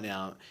life right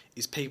now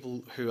is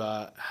people who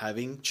are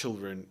having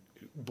children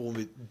born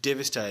with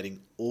devastating,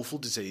 awful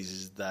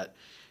diseases that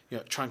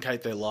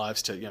truncate their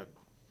lives to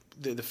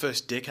the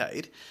first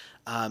decade.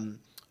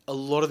 A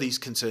lot of these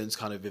concerns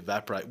kind of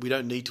evaporate. We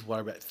don't need to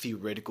worry about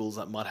theoreticals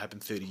that might happen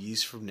 30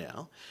 years from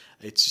now.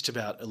 It's just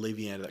about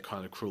alleviating that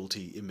kind of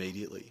cruelty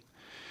immediately.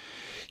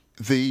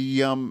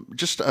 The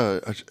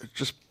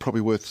just probably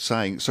worth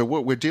saying. So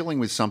we're dealing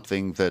with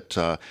something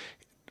that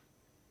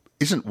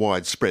isn't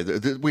widespread.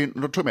 We're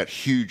not talking about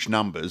huge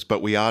numbers,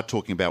 but we are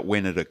talking about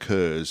when it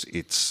occurs,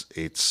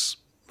 it's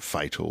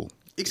fatal.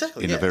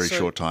 Exactly, in a very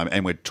short time,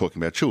 and we're talking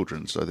about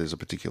children, so there's a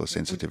particular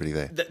sensitivity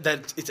there.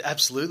 That it's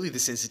absolutely the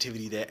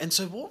sensitivity there. And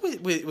so what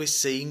we're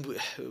seeing,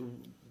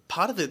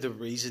 part of the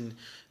reason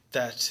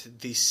that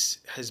this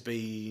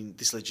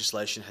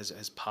legislation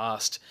has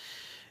passed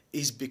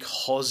is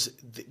because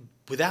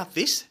without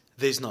this,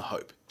 there's no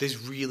hope.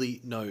 There's really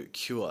no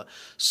cure.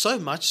 So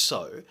much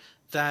so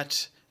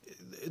that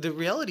the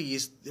reality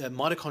is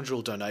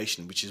mitochondrial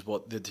donation, which is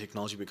what the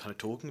technology we're kind of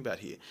talking about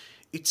here,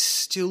 it's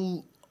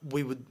still,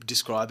 we would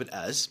describe it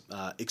as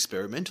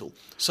experimental.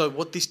 So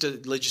what this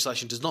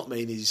legislation does not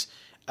mean is,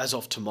 as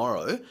of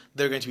tomorrow,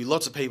 there are going to be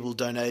lots of people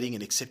donating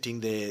and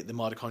accepting their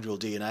mitochondrial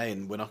DNA,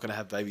 and we're not going to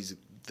have babies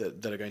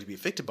that are going to be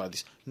affected by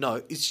this. No,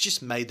 it's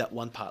just made that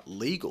one part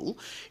legal.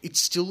 It's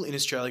still in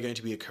Australia going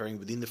to be occurring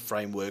within the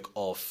framework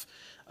of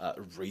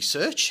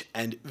research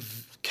and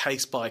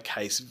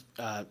case-by-case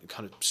kind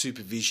of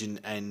supervision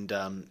and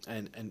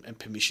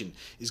permission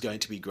is going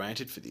to be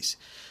granted for this.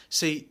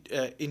 See,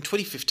 in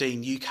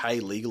 2015,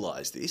 UK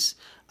legalised this,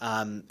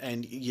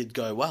 and you'd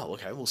go, wow,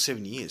 okay, well,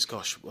 7 years,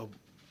 gosh, well,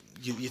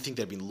 you think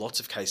there have been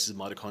lots of cases of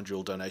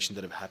mitochondrial donation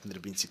that have happened that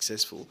have been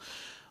successful.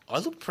 I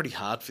looked pretty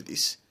hard for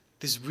this.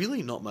 There's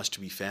really not much to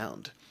be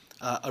found.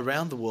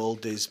 Around the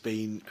world, there's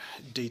been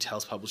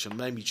details published on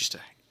maybe just a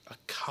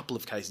couple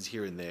of cases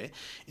here and there.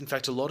 In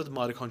fact, a lot of the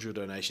mitochondrial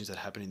donations that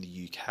happen in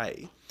the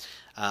UK,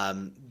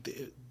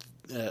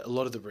 a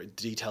lot of the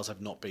details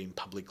have not been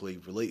publicly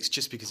released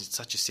just because it's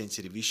such a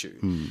sensitive issue.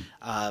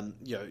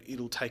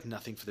 It'll take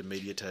nothing for the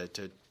media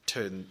to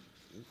turn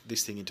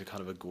this thing into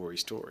kind of a gory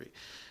story.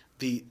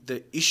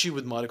 The issue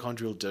with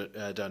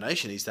mitochondrial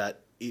donation is that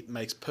it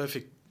makes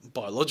perfect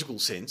biological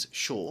sense,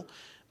 sure,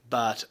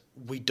 but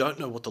we don't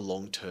know what the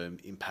long-term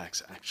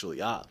impacts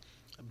actually are.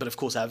 But of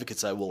course,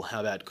 advocates say, well,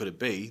 how bad could it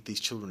be? These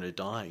children are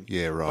dying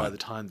by the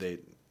time they're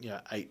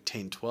 8,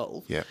 10,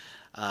 12. Yeah.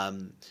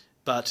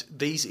 But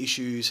these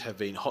issues have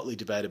been hotly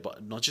debated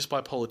not just by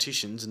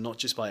politicians and not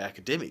just by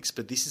academics,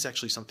 but this is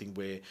actually something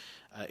where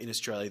in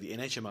Australia the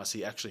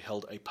NHMRC actually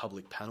held a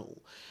public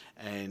panel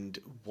and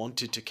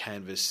wanted to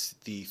canvass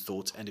the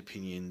thoughts and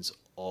opinions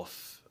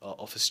of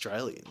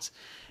Australians,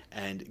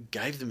 and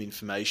gave them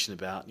information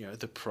about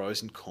the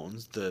pros and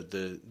cons,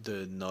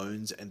 the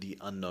knowns and the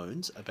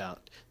unknowns,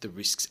 about the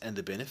risks and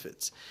the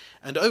benefits.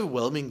 And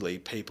overwhelmingly,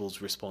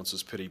 people's response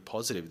was pretty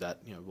positive. That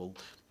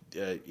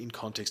in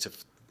context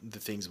of the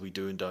things we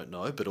do and don't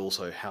know, but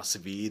also how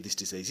severe this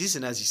disease is.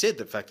 And as you said,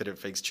 the fact that it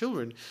affects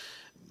children,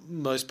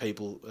 most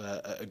people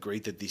agree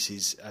that this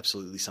is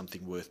absolutely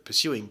something worth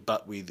pursuing,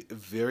 but with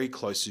very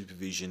close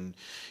supervision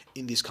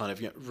in this kind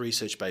of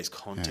research-based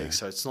context. Yeah.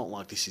 So it's not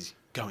like this is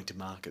going to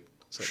market.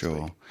 So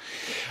sure.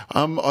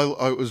 I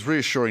was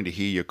reassuring to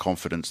hear your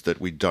confidence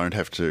that we don't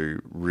have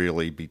to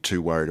really be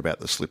too worried about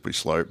the slippery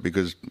slope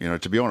because,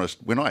 to be honest,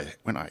 when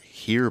I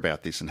hear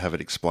about this and have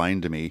it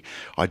explained to me,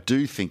 I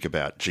do think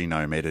about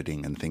genome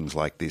editing and things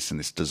like this and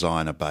this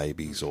designer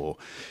babies or,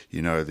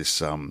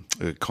 this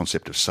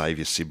concept of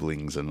saviour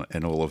siblings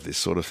and all of this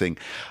sort of thing.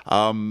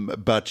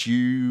 But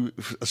you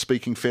are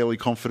speaking fairly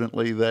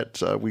confidently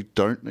that we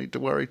don't need to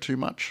worry too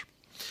much.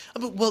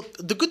 Well,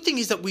 the good thing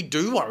is that we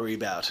do worry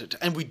about it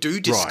and we do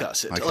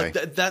discuss it. Okay. Like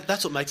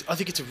that's what makes. I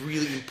think it's a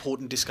really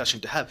important discussion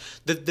to have.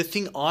 The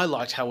thing I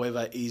liked,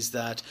 however, is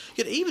that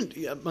even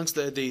amongst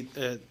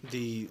the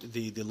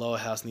lower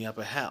house and the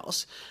upper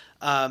house,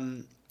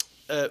 actually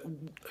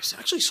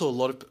saw a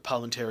lot of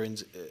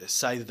parliamentarians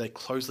say that they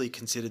closely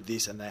considered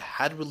this and they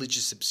had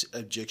religious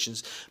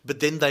objections,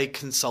 but then they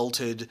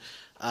consulted.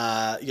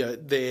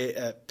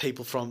 Their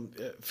people from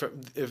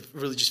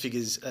religious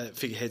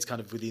figureheads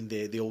kind of within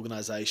the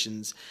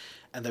organisations,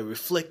 and they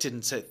reflected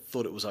and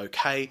thought it was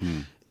okay.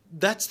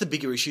 That's the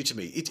bigger issue to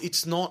me.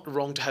 It's not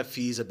wrong to have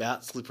fears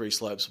about slippery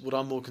slopes. What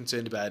I'm more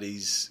concerned about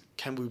is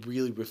can we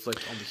really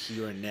reflect on the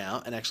here and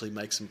now and actually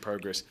make some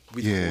progress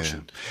with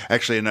caution?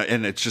 Actually,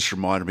 and it's just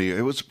reminded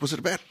me, was it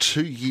about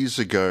 2 years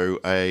ago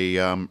a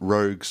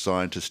rogue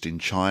scientist in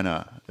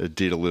China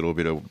did a little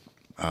bit of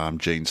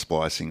gene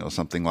splicing or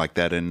something like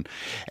that, and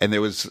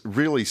there was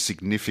really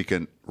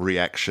significant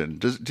reaction.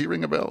 Do you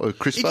ring a bell? Or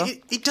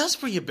CRISPR? It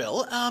does ring a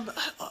bell.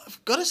 I've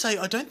got to say,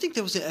 I don't think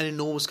there was an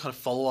enormous kind of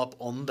follow-up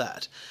on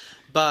that.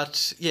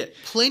 But,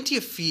 plenty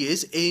of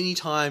fears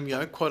anytime,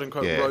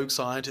 quote-unquote rogue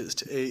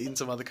scientist in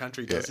some other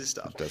country does this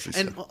stuff.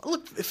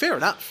 Look, fair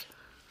enough.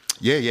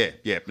 Yeah.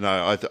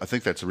 No, I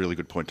think that's a really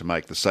good point to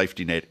make. The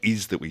safety net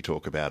is that we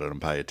talk about it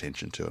and pay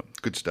attention to it.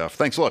 Good stuff.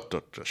 Thanks a lot,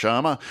 Dr.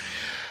 Sharma.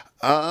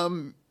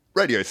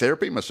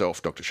 Radiotherapy,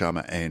 myself, Dr.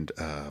 Sharma, and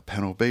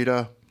panel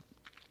beater.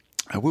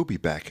 We'll be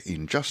back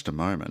in just a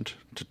moment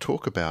to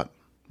talk about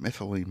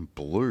methylene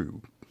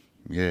blue.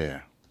 Yeah,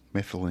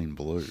 methylene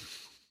blue.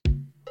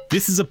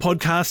 This is a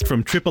podcast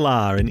from Triple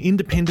R, an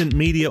independent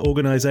media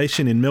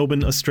organisation in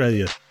Melbourne,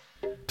 Australia.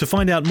 To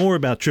find out more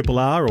about Triple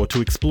R or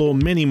to explore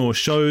many more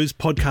shows,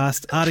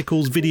 podcasts,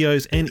 articles,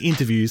 videos and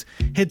interviews,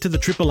 head to the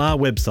Triple R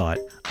website,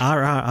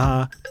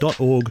 rrr.org.au.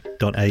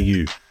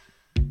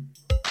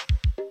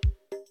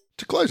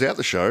 To close out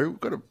the show, we've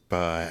got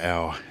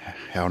our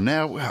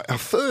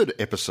third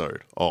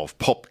episode of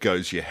Pop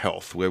Goes Your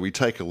Health, where we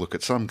take a look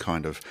at some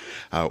kind of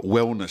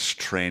wellness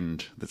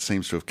trend that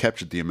seems to have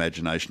captured the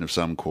imagination of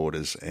some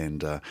quarters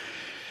and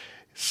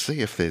see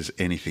if there's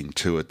anything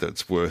to it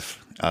that's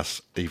worth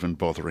us even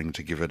bothering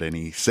to give it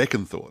any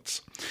second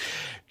thoughts.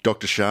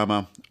 Dr.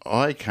 Sharma,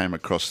 I came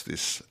across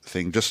this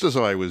thing just as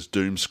I was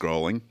doom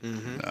scrolling,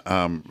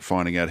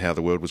 finding out how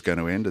the world was going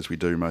to end, as we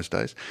do most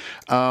days.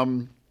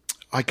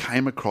 I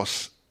came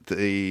across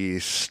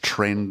this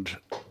trend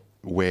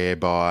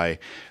whereby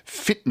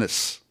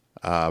fitness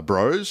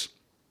bros,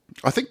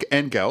 I think,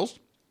 and gals,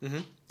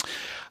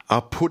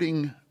 are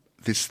putting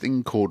this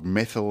thing called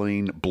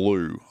methylene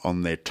blue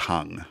on their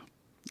tongue.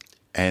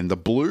 And the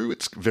blue,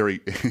 it's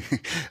very,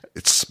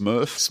 it's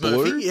Smurfy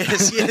blue.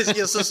 Yes,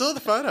 I saw the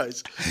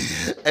photos.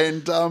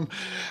 And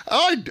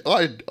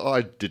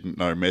I didn't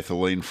know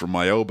methylene from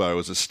my elbow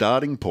as a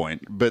starting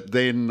point, but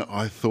then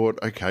I thought,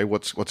 okay,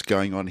 what's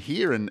going on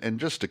here? And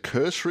just a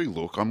cursory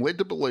look, I'm led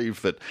to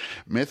believe that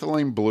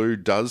methylene blue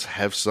does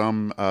have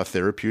some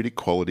therapeutic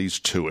qualities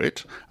to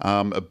it,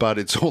 but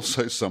it's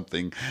also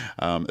something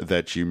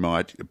that you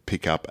might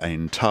pick up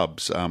in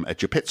tubs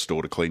at your pet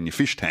store to clean your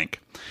fish tank.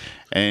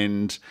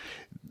 And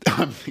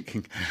I'm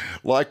thinking,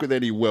 like with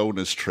any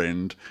wellness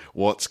trend,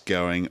 what's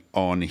going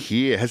on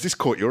here? Has this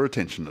caught your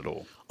attention at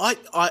all?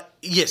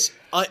 Yes,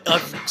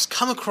 I've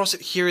come across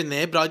it here and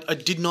there, but I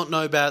did not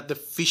know about the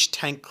fish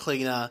tank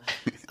cleaner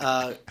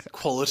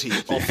quality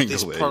of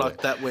this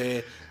product that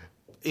where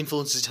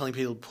influencers telling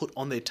people to put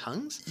on their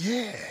tongues.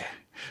 Yeah.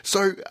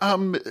 So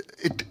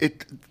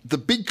the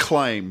big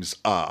claims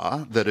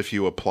are that if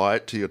you apply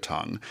it to your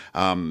tongue,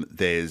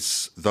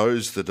 there's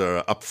those that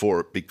are up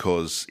for it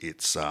because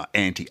it's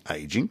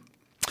anti-aging.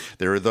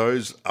 There are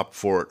those up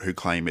for it who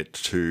claim it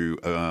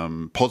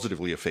to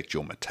positively affect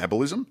your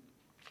metabolism.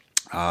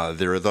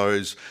 There are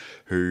those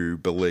who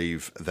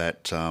believe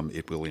that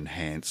it will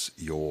enhance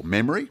your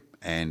memory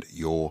and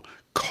your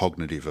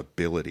cognitive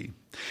ability.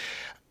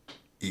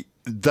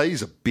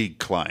 These are big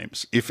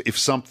claims. If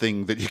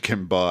something that you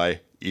can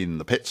buy in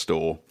the pet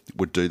store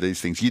would do these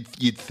things,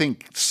 you'd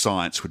think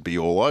science would be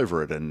all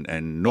over it,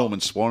 and Norman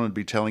Swan would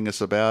be telling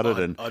us about it,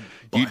 and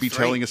you'd be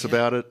telling us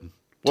about it.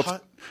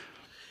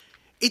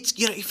 It's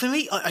for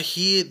me, I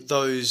hear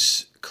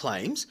those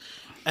claims,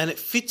 and it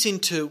fits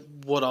into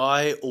what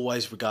I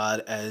always regard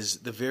as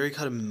the very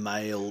kind of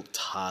male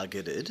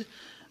targeted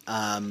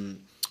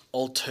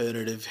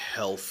alternative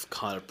health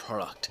kind of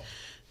product.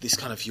 This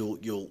kind of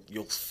you'll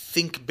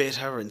think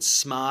better and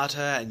smarter,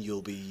 and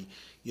you'll be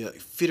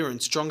fitter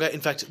and stronger. In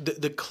fact,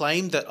 the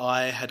claim that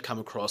I had come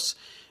across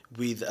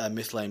with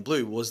methylene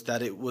blue was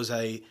that it was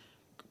a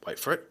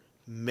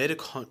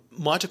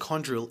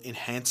mitochondrial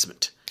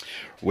enhancement.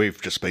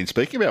 We've just been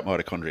speaking about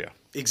mitochondria.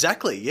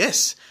 Exactly,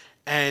 yes.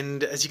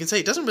 And as you can see,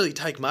 it doesn't really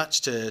take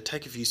much to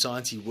take a few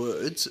sciencey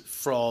words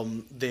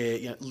from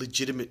their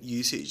legitimate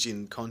usage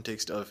in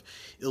context of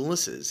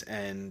illnesses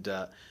and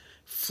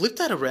flip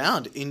that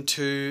around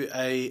into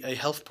a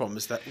health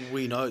promise that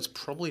we know it's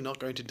probably not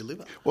going to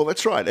deliver. Well,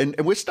 that's right. And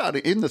we're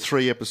starting, in the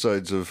 3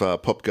 episodes of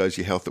Pop Goes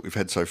Your Health that we've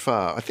had so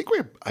far, I think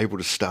we're able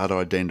to start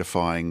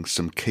identifying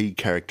some key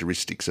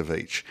characteristics of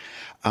each.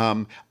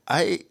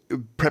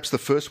 Perhaps the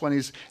first one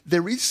is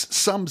there is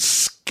some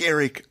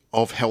skerrick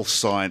of health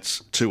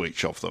science to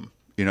each of them.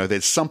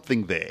 There's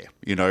something there,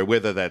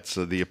 whether that's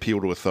the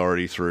appeal to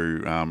authority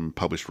through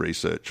published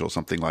research or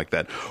something like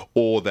that,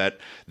 or that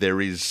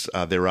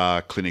there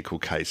are clinical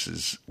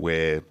cases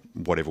where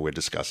whatever we're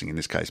discussing, in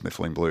this case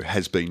methylene blue,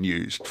 has been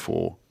used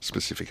for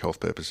specific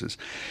health purposes.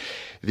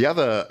 The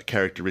other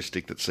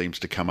characteristic that seems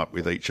to come up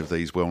with each of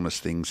these wellness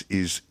things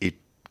is it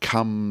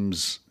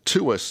comes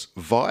to us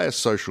via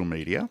social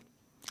media.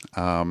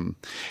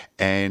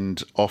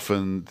 And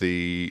often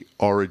the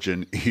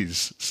origin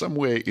is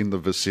somewhere in the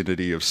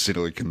vicinity of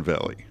Silicon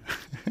Valley.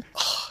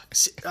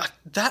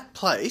 That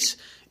place,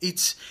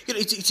 it's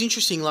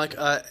interesting. Like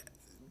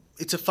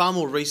it's a far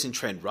more recent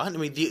trend, right? I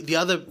mean, the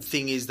other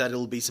thing is that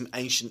it'll be some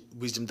ancient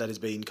wisdom that has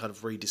been kind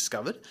of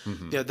rediscovered.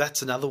 Mm-hmm.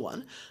 That's another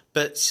one.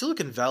 But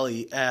Silicon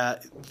Valley,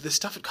 the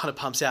stuff it kind of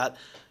pumps out,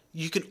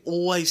 you can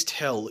always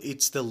tell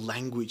it's the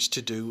language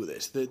to do with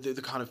it.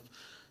 The kind of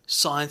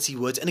sciencey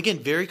words, and again,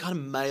 very kind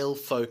of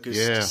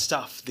male-focused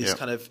stuff. This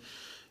kind of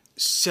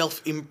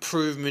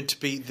self-improvement to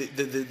be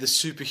the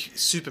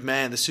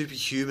Superman, the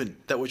superhuman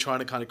that we're trying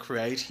to kind of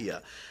create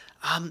here.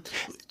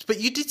 But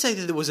you did say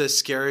that there was a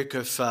skerrick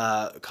of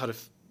kind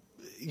of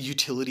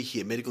utility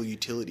here, medical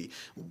utility.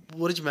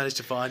 What did you manage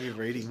to find in your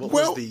reading? What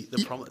was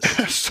the promise?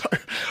 So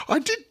I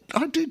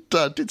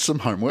did some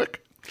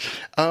homework,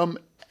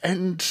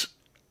 and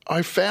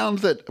I found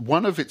that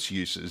one of its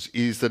uses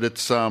is that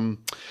it's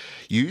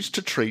used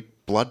to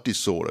treat blood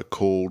disorder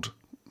called,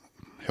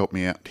 help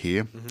me out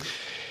here,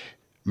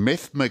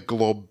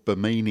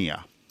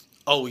 methemoglobinemia.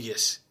 Oh,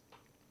 yes.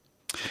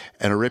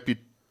 And a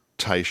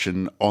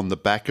reputation on the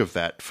back of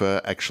that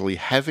for actually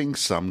having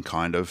some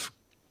kind of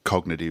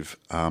cognitive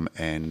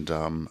and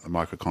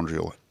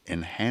mitochondrial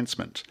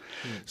enhancement.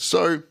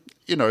 So,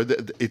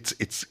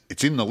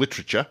 it's in the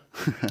literature,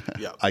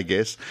 I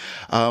guess,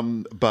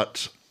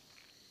 but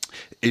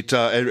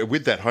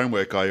with that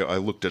homework, I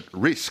looked at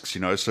risks,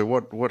 so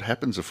what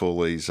happens if all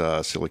these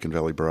Silicon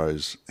Valley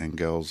bros and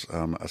girls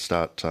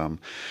start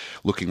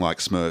looking like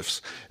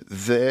Smurfs?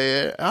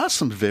 There are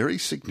some very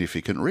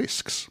significant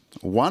risks.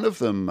 One of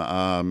them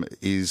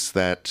is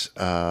that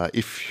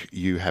if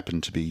you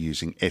happen to be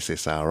using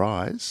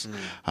SSRIs,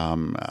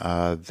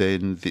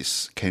 then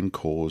this can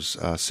cause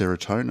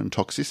serotonin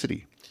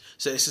toxicity.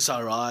 So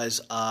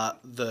SSRIs are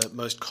the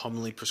most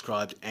commonly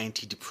prescribed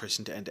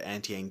antidepressant and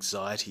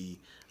anti-anxiety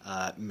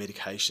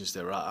medications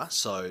there are.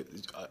 So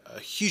a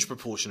huge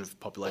proportion of the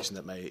population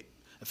that may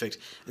affect.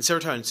 And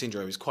serotonin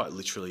syndrome is quite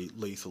literally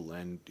lethal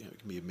and it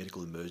can be a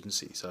medical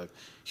emergency. So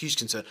huge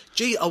concern.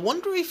 Gee, I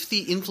wonder if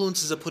the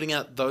influencers are putting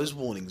out those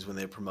warnings when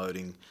they're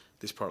promoting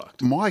this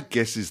product. My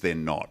guess is they're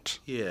not.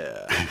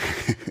 Yeah.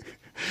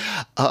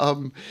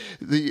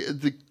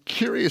 The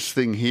curious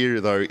thing here,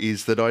 though,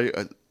 is that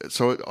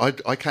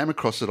I came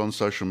across it on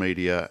social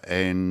media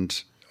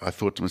and I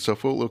thought to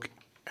myself, well, look,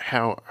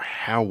 how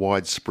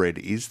widespread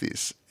is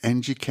this?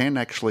 And you can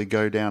actually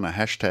go down a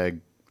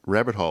hashtag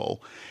rabbit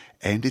hole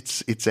and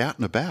it's out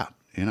and about,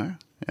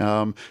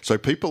 So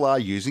people are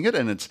using it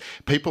and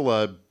people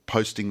are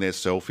posting their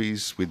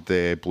selfies with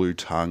their blue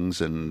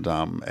tongues and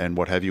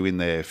what have you in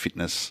their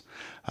fitness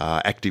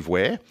active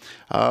wear.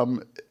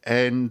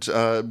 And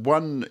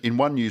in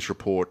one news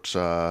report,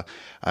 a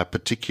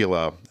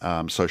particular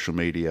social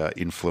media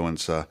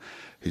influencer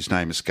whose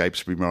name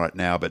escapes me right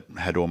now, but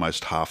had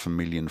almost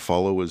 500,000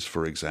 followers,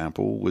 for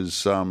example,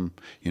 was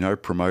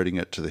promoting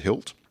it to the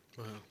hilt.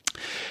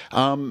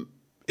 Wow.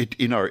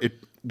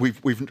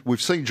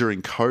 We've seen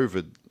during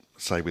COVID,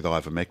 say with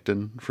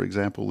ivermectin, for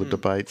example, the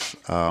debates,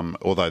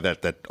 although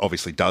that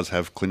obviously does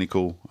have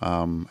clinical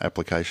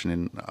application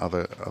in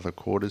other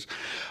quarters.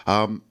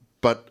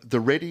 But the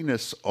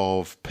readiness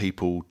of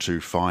people to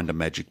find a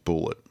magic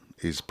bullet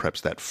is perhaps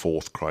that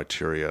fourth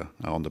criteria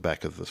on the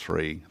back of the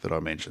 3 that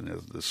I mentioned.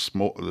 The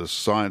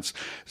science,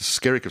 the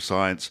skerrick of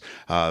science,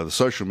 the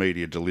social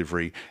media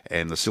delivery,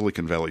 and the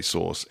Silicon Valley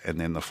source. And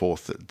then the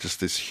fourth,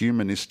 just this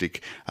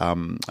humanistic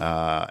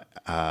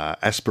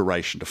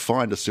aspiration to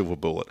find a silver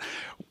bullet.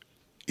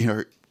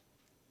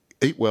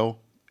 Eat well,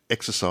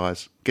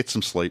 exercise, get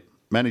some sleep,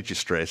 manage your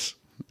stress.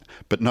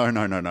 But no.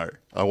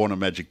 I want a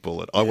magic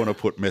bullet. I want to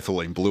put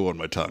methylene blue on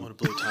my tongue. I want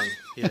a blue tongue.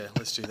 Yeah,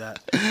 let's do that.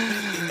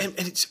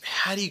 And it's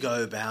how do you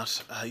go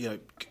about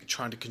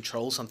trying to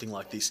control something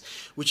like this,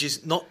 which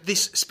is not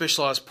this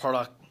specialised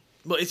product.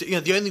 Well, it's,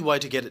 the only way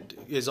to get it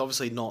is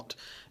obviously not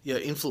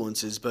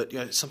influencers,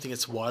 but something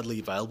that's widely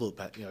available.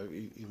 About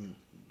in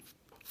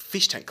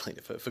fish tank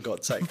cleaner for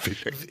God's sake.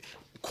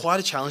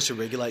 Quite a challenge to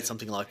regulate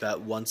something like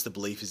that once the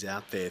belief is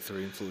out there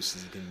through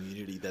influencers in the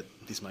community that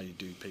this may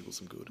do people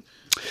some good.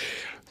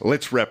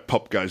 Let's wrap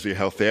Pop Goes to Your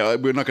Health there.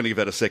 We're not going to give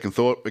that a second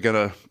thought. We're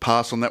going to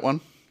pass on that one.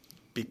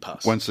 Big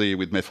pass. Won't see you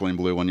with methylene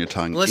blue on your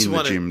tongue Unless in you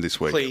the gym this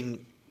week.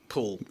 Clean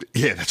pool.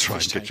 Yeah, that's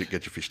right. Get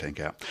your fish tank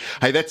out.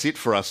 Hey, that's it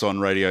for us on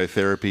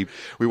Radiotherapy.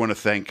 We want to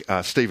thank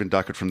Stephen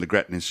Duckett from the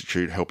Grattan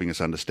Institute helping us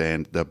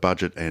understand the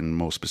budget and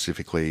more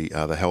specifically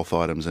the health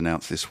items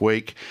announced this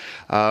week.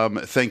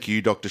 Thank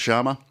you, Dr.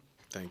 Sharma.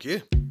 Thank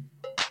you.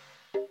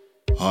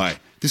 Hi,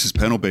 this is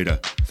Panel Beater.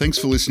 Thanks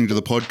for listening to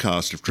the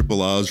podcast of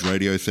Triple R's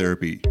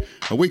Radiotherapy,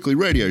 a weekly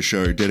radio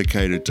show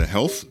dedicated to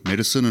health,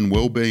 medicine and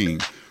well-being,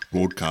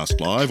 broadcast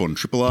live on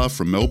Triple R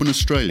from Melbourne,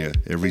 Australia,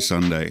 every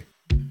Sunday.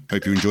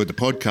 Hope you enjoyed the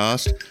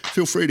podcast.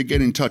 Feel free to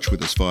get in touch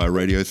with us via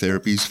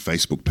Radiotherapy's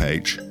Facebook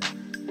page.